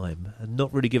everyone's time and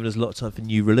not really given us a lot of time for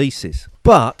new releases.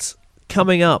 But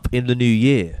coming up in the new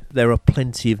year, there are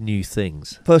plenty of new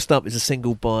things. First up is a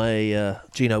single by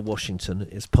Gino Washington.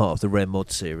 It's part of the Rare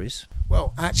Mod series.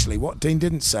 Well, actually, what Dean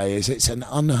didn't say is it's an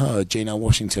unheard Gino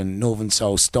Washington Northern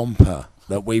Soul stomper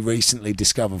that we recently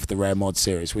discovered for the Rare Mod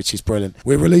series, which is brilliant.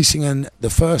 We're releasing the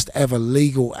first ever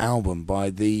legal album by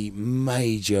the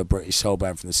major British soul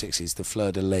band from the 60s, the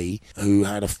Fleur de Lis, who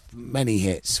had many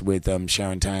hits with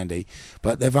Sharon Tandy,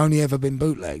 but they've only ever been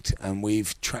bootlegged, and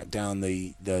we've tracked down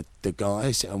the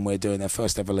guys, and we're doing their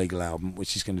first ever legal album,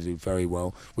 which is going to do very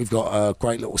well. We've got a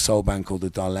great little soul band called the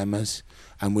Dilemmas,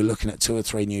 and we're looking at 2 or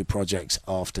 3 new projects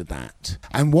after that.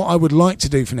 And what I would like to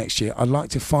do for next year, I'd like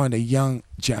to find a young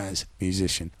jazz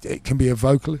musician. It can be a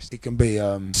vocalist, it can be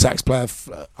a sax player.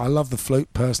 I love the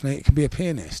flute personally. It can be a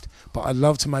pianist, but I'd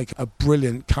love to make a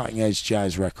brilliant cutting edge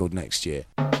jazz record next year.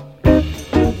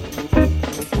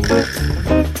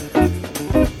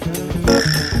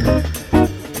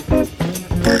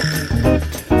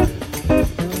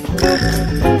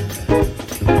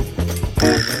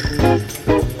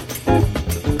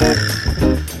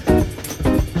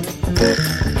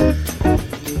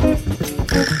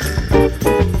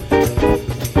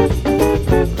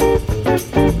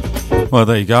 Well,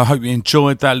 there you go. I hope you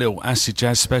enjoyed that little Acid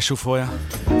Jazz special for you.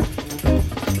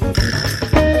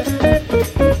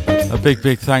 A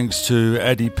big thanks to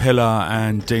Eddie Pillar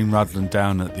and Dean Rudland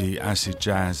down at the Acid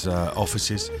Jazz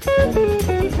offices.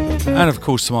 And of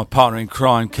course to my partner in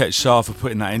crime, Ket Shah, for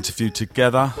putting that interview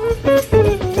together. I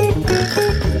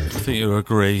think you'll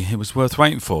agree it was worth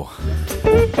waiting for.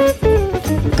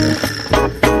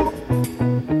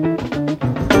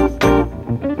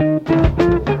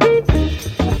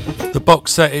 The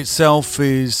box set itself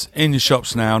is in the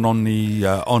shops now and on the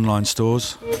online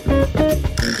stores.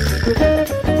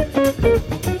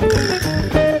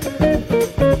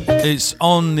 It's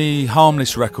on the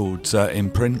Harmless Records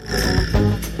imprint.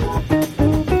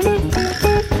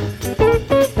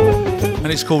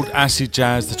 And it's called Acid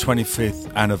Jazz, the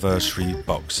 25th Anniversary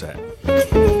Box Set.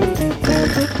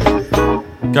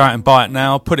 Go out and buy it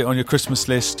now, put it on your Christmas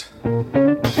list.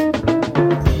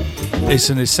 It's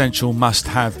an essential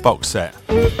must-have box set.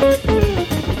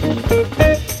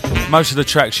 Most of the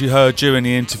tracks you heard during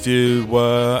the interview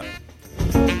were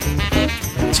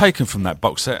taken from that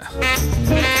box set.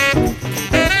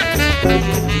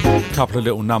 A couple of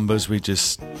little numbers we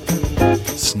just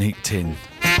sneaked in.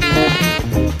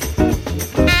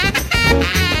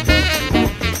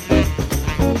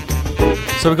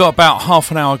 So we've got about half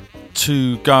an hour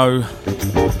to go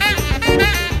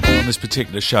on this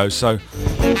particular show, so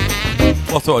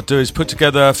what I thought I'd do is put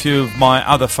together a few of my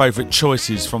other favourite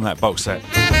choices from that box set.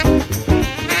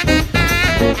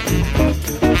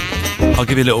 I'll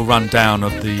give you a little rundown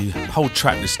of the whole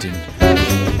track listing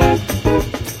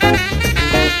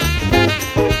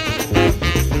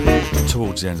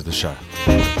towards the end of the show.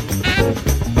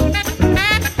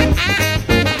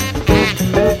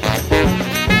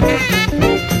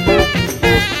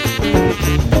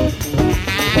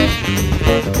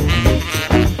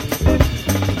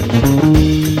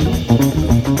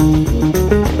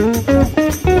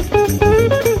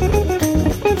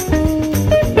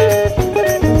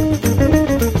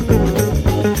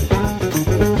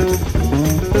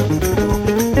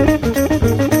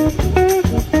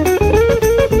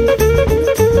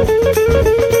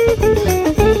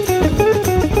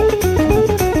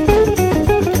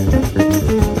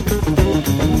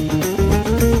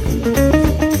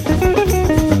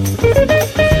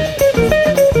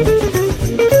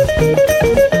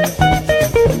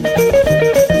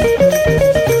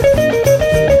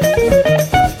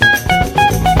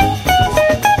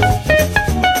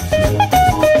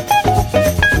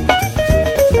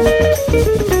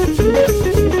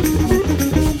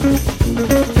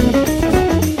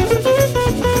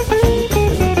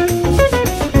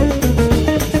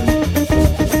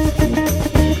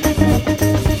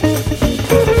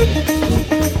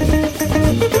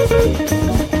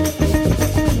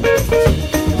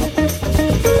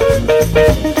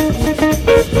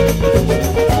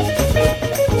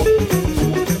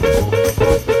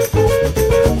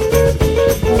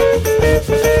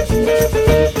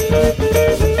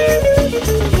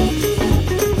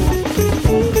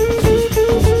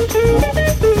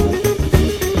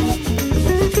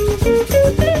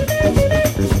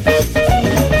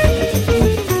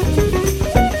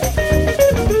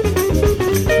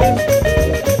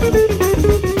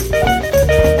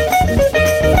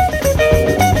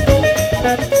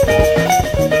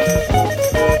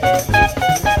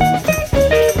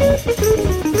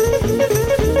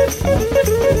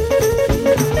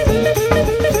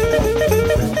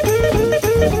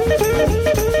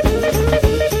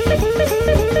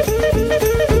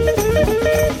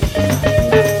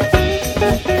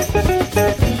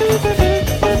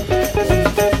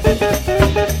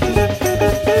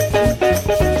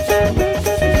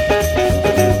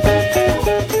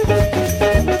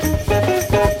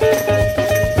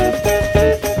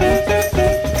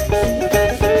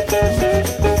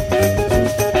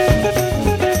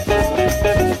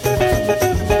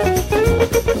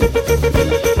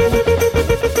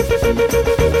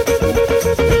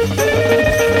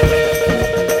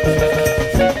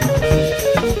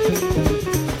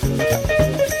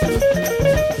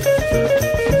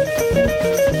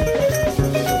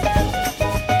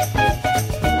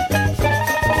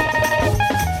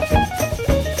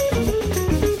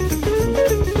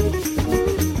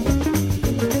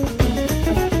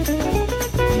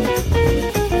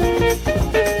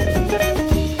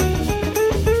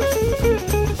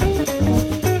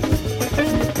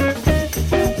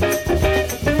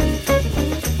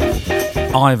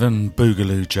 Ivan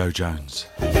Boogaloo Joe Jones.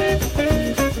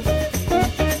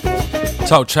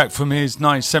 Title track from his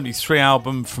 1973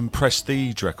 album from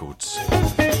Prestige Records,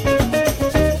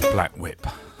 Black Whip.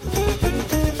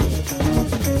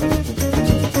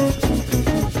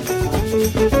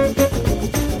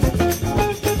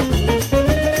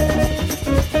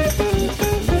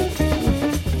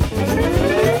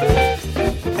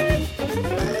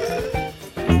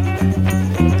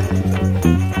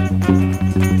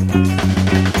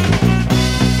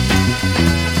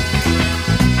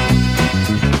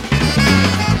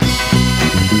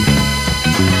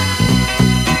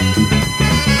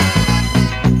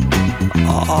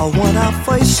 When I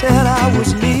first said I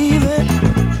was leaving,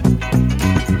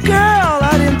 girl,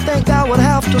 I didn't think I would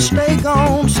have to stay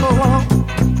gone so long.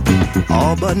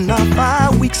 Oh, but now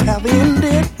 5 weeks have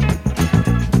ended,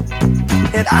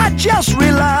 and I just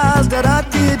realized that I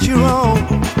did you wrong.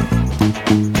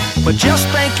 But just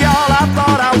think, y'all, I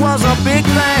thought I was a big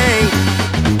thing,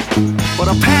 but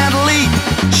apparently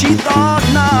she thought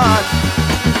not.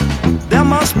 There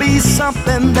must be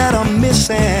something that I'm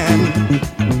missing.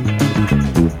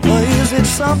 Or is it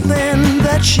something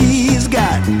that she's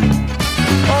got?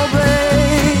 Oh,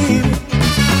 babe,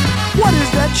 what is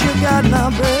that you got now,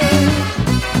 babe?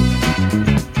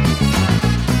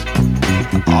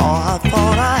 Oh, I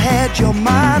thought I had your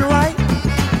mind right,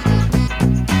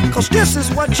 'cause this is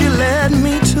what you led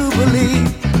me to believe.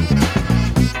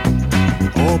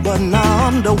 Oh, but now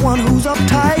I'm the one who's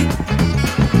uptight,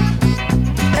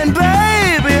 and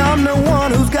baby, I'm the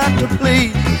one who's got to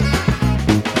plead.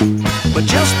 But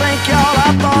just think, y'all,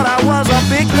 I thought I was a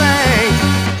big thing,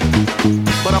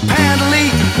 but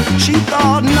apparently she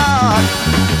thought not.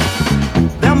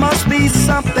 There must be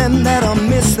something that I'm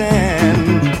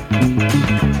missing.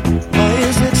 Or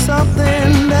is it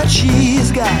something that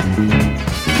she's got?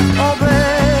 Oh,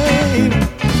 babe,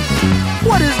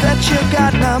 what is that you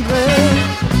got now, babe?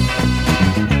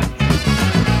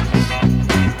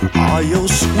 Oh, your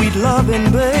sweet loving,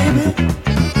 baby,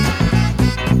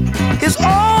 is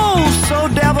oh so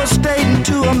devastating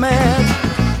to a man.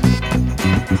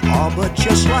 Oh, but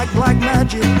just like black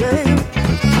magic, babe,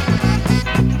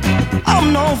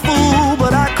 I'm no fool,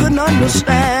 but I couldn't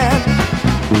understand.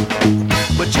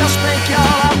 But just think,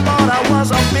 y'all, I thought I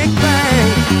was a big thing,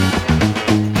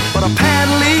 but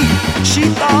apparently she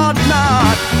thought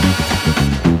not.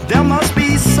 There must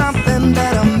be something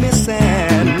that I'm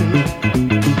missing.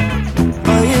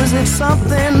 Or is it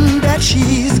something that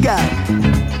she's got?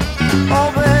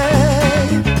 Oh, babe.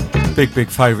 Big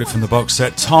favourite from the box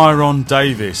set, Tyrone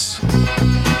Davis.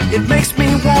 It makes me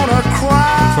wanna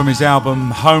cry. From his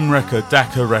album Home Record,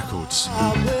 Decca Records.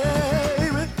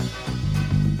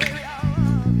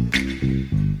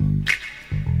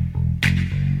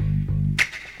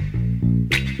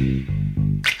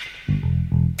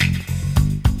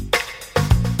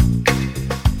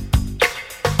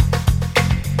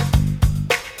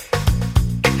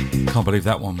 Can't believe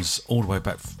that one was all the way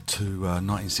back to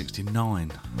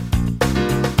 1969.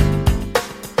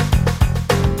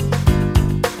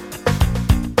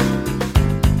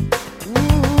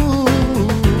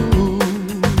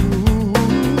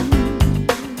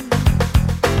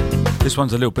 This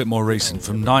one's a little bit more recent,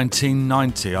 from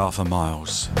 1990, Arthur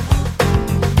Miles.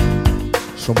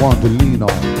 Someone to lean on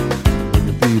when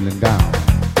you're feeling down.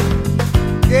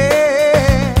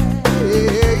 Yeah,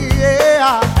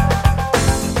 yeah.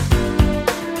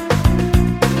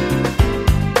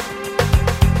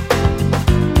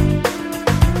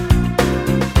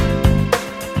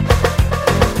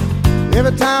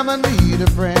 Every time I need a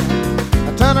friend,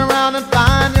 I turn around and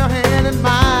find your hand in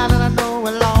mine, and I know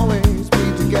we'll always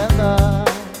be together.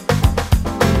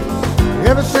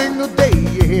 Every single day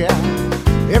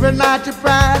Every night you're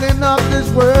brighten up this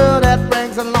world that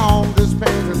brings along this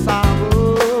pain and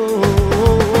sorrow.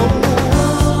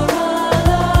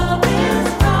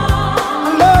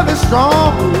 Our love is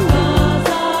strong.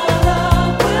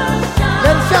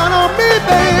 Let it shine on me,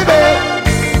 baby.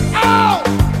 Oh,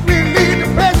 we need the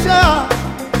pressure.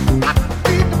 I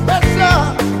need the pressure.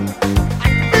 I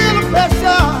feel the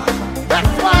pressure.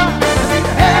 That's why I need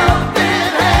a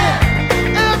helping hand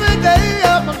every day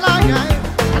of my life.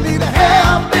 I need a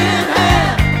helping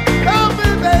hand. Help me,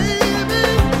 baby.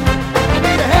 I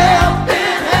need a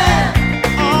helping hand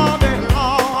all day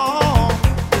long.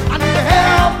 I need a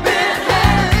helping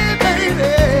hand,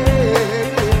 baby.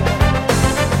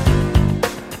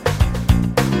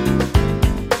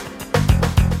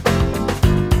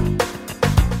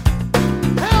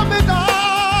 Help me,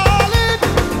 darling.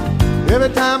 Every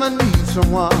time I need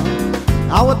someone,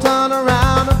 I will turn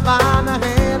around and find the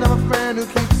hand of a friend who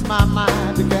keeps my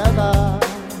mind together.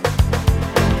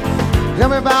 Tell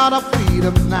me about our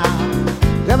freedoms now.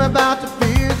 Tell me about the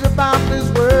fears about this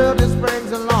world. This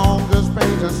brings along just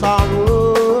pains and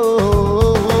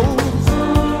sorrows.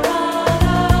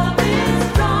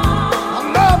 Our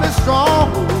love is strong.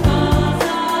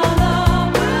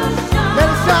 Let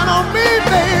it shine on me,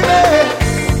 baby.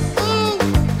 Ooh,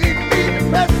 we need the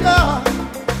pressure.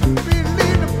 We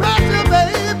need the pressure,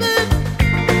 baby.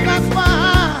 That's why,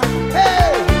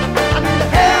 hey, I need a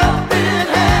helping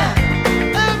hand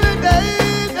every day,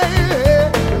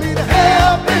 baby. I need a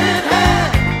helping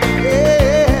hand,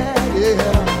 yeah.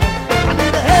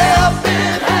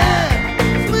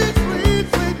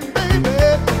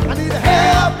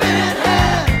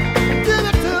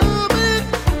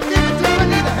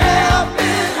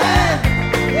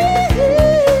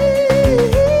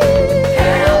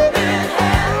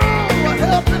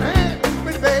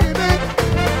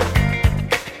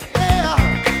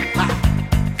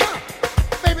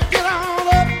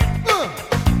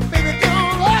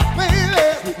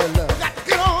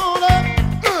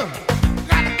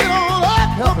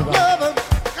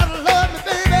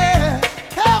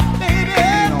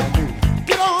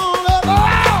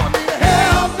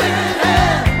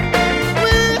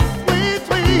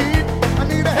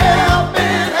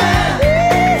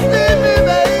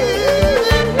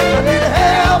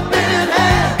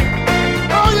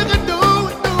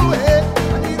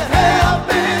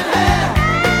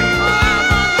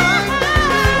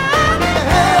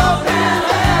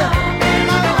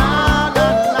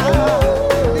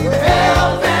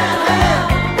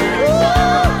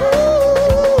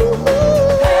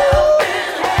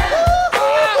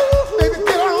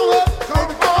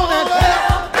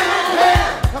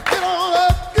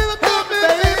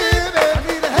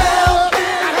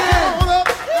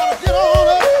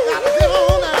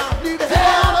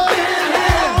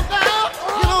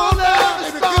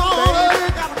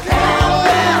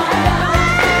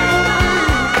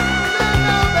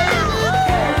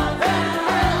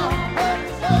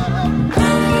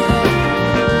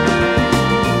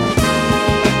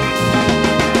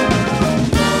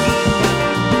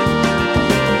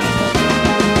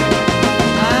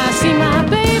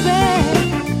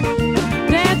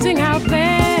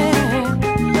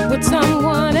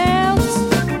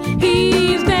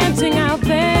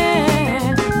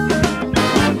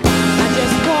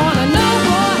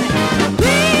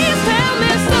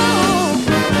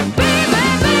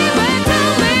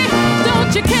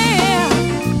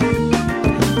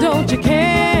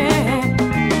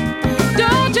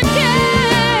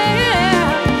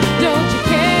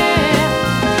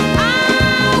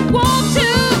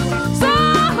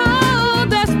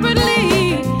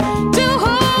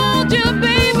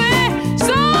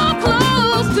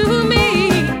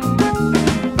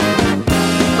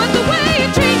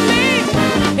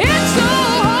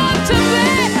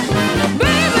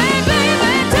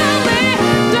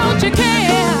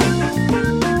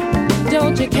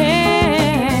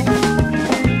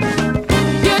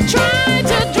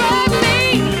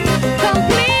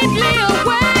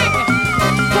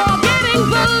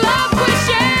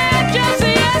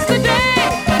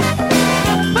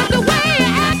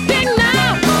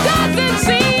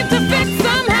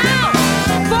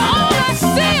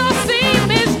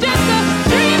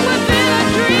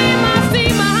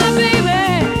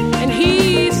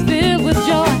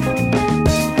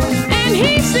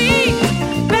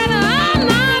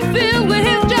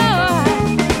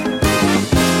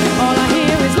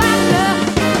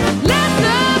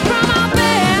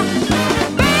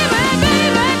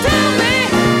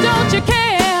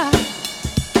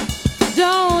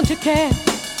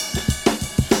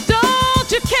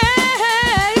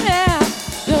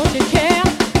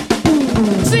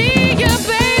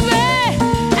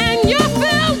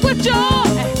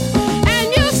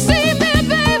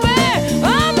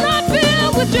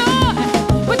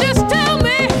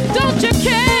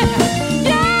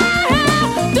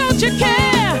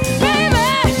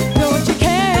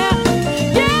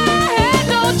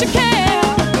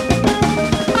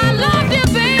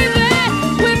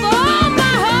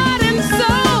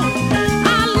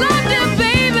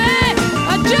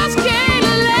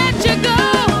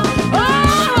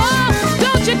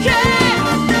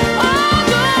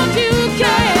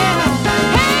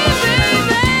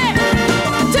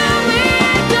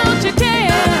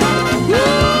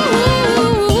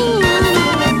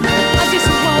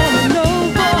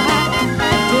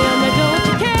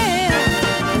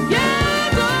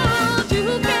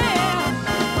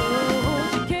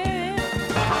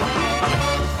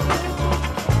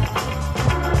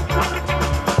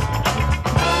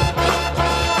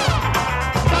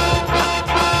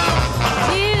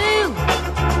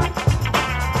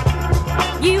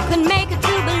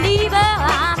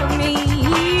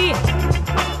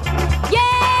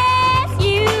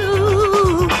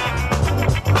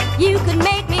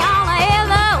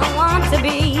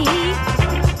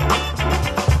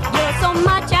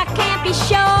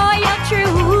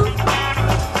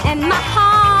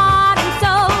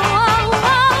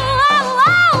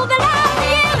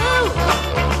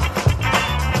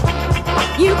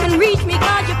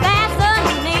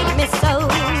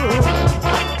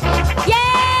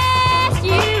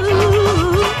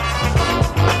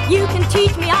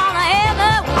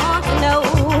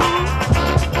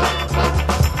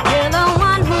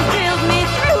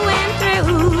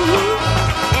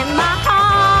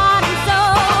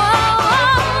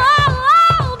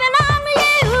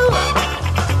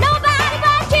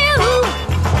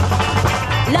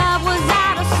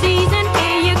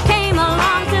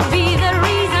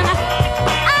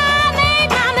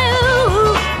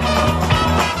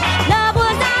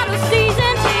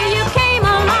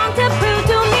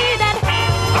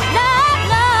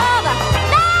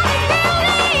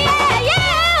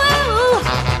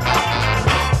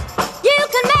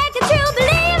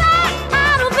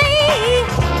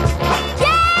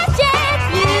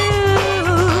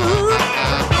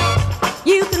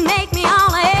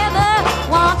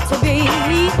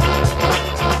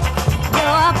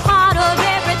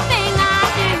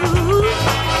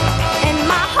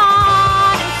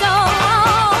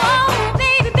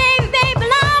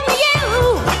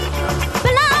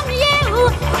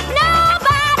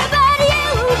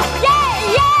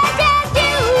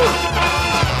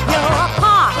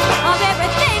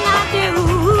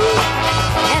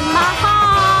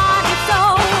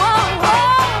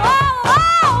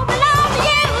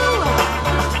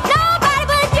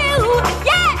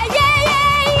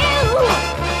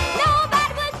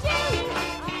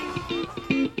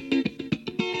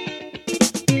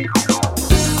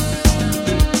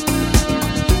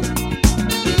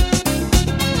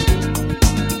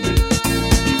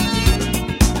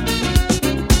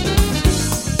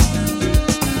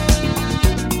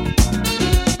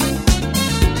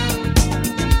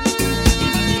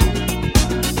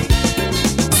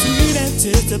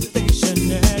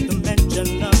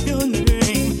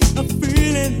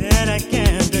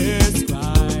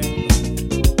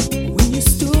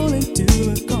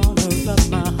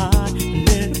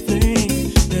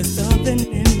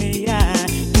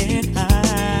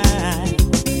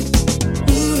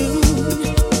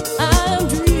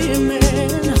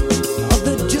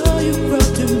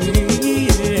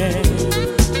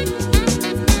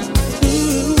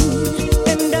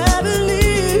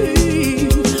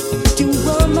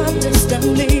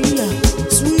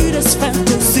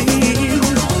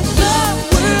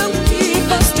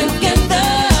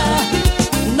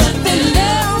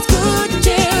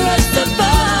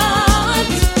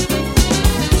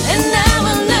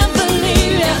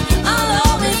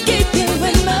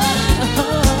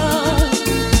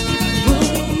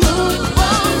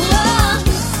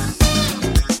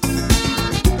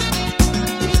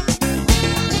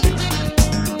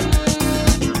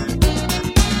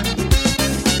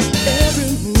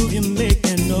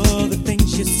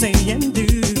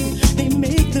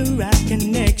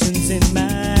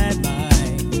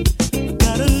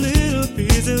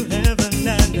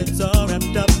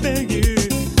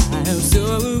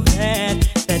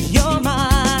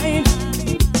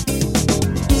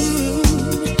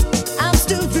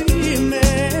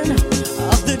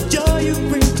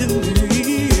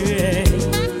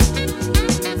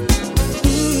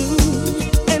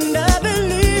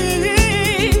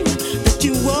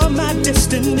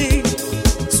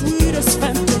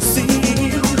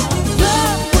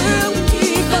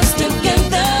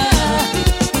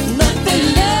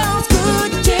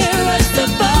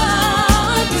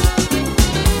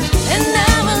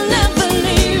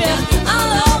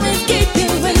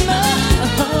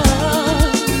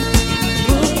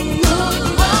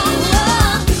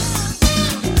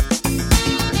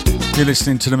 You're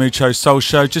listening to the Mucho Soul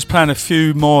Show. Just playing a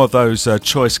few more of those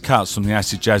choice cuts from the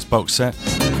Acid Jazz box set.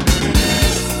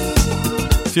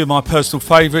 A few of my personal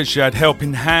favourites. You had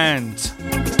Helping Hand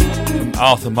from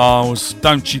Arthur Miles,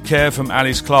 Don't You Care from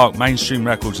Alice Clark, Mainstream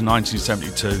Records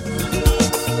 1972.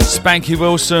 Spanky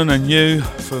Wilson and You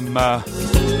from a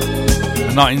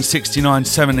 1969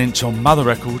 7-inch on Mother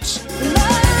Records.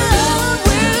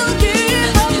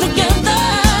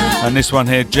 And this one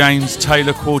here, James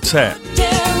Taylor Quartet.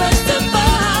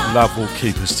 Love will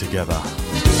keep us together.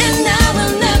 And I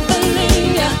will never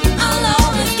leave you. I'll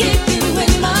always keep you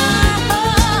in my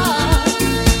heart.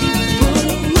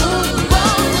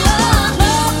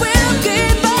 Love will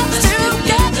keep us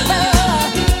together.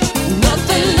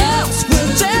 Nothing else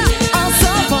will tear us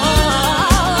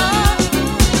apart.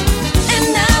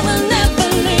 And I will never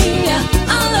leave you.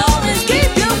 I'll always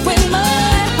keep you in my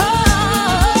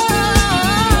heart.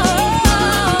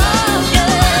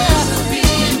 Yeah. I'll be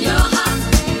in your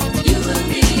heart. You will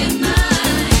be in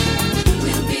mine.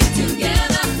 We'll be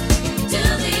together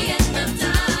till the end of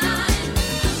time. I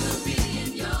will be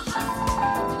in your heart.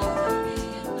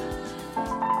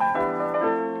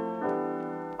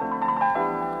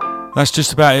 That's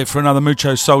just about it for another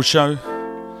Mucho Soul Show.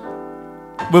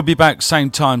 We'll be back same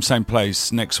time, same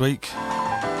place next week.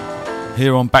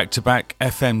 Here on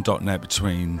backtobackfm.net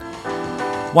between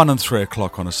 1 and 3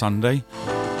 o'clock on a Sunday.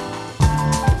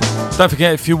 Don't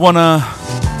forget, if you want to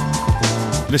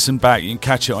listen back, you can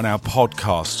catch it on our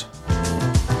podcast.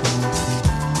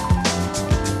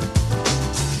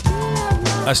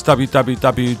 That's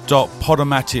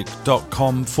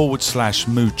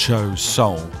www.podomatic.com/Mucho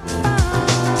Soul.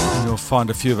 You'll find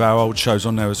a few of our old shows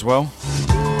on there as well.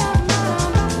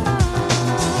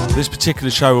 This particular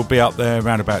show will be up there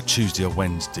around about Tuesday or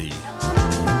Wednesday.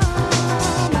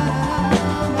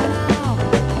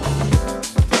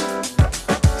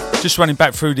 Just running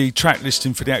back through the track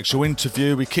listing for the actual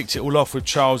interview. We kicked it all off with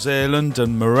Charles Ireland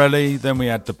and Morelli. Then we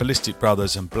had the Ballistic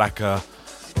Brothers and Blacker.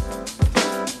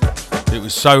 It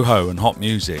was Soho and Hot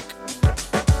Music.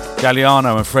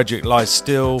 Galliano and Frederick Lie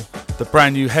Still. The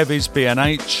brand new Heavies,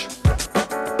 B&H.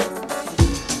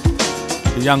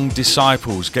 The Young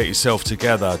Disciples, Get Yourself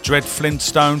Together. Dread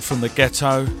Flintstone from the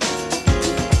Ghetto.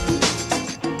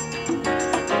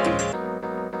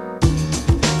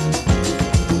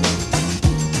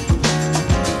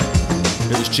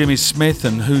 It was Jimmy Smith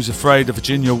and Who's Afraid of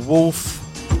Virginia Woolf.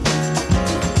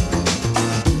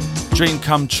 Dream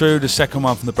Come True, the second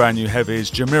one from the brand new Heavies.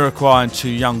 Jamiroquai and Too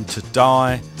Young to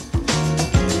Die.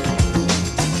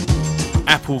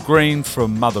 Apple Green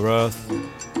from Mother Earth.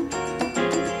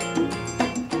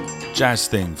 Jazz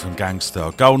Thing from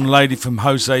Gangstar. Golden Lady from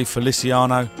Jose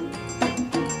Feliciano.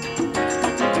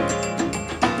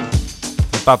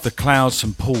 Above the Clouds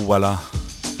from Paul Weller.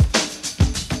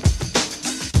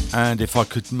 And If I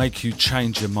Could Make You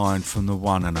Change Your Mind from the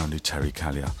one and only Terry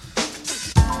Callier.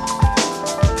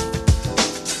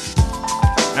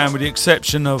 And with the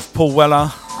exception of Paul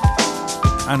Weller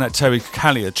and that Terry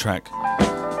Callier track,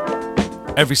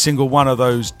 every single one of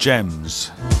those gems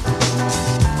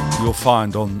you'll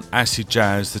find on Acid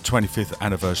Jazz, the 25th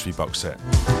anniversary box set.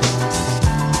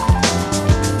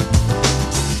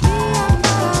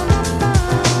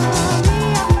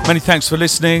 Many thanks for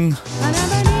listening.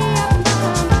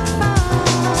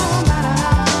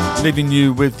 Leaving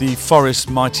you with the Forest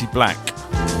Mighty Black.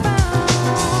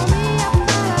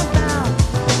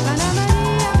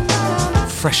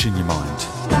 Fresh in your mind.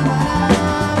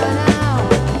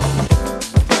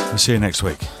 I'll see you next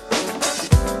week.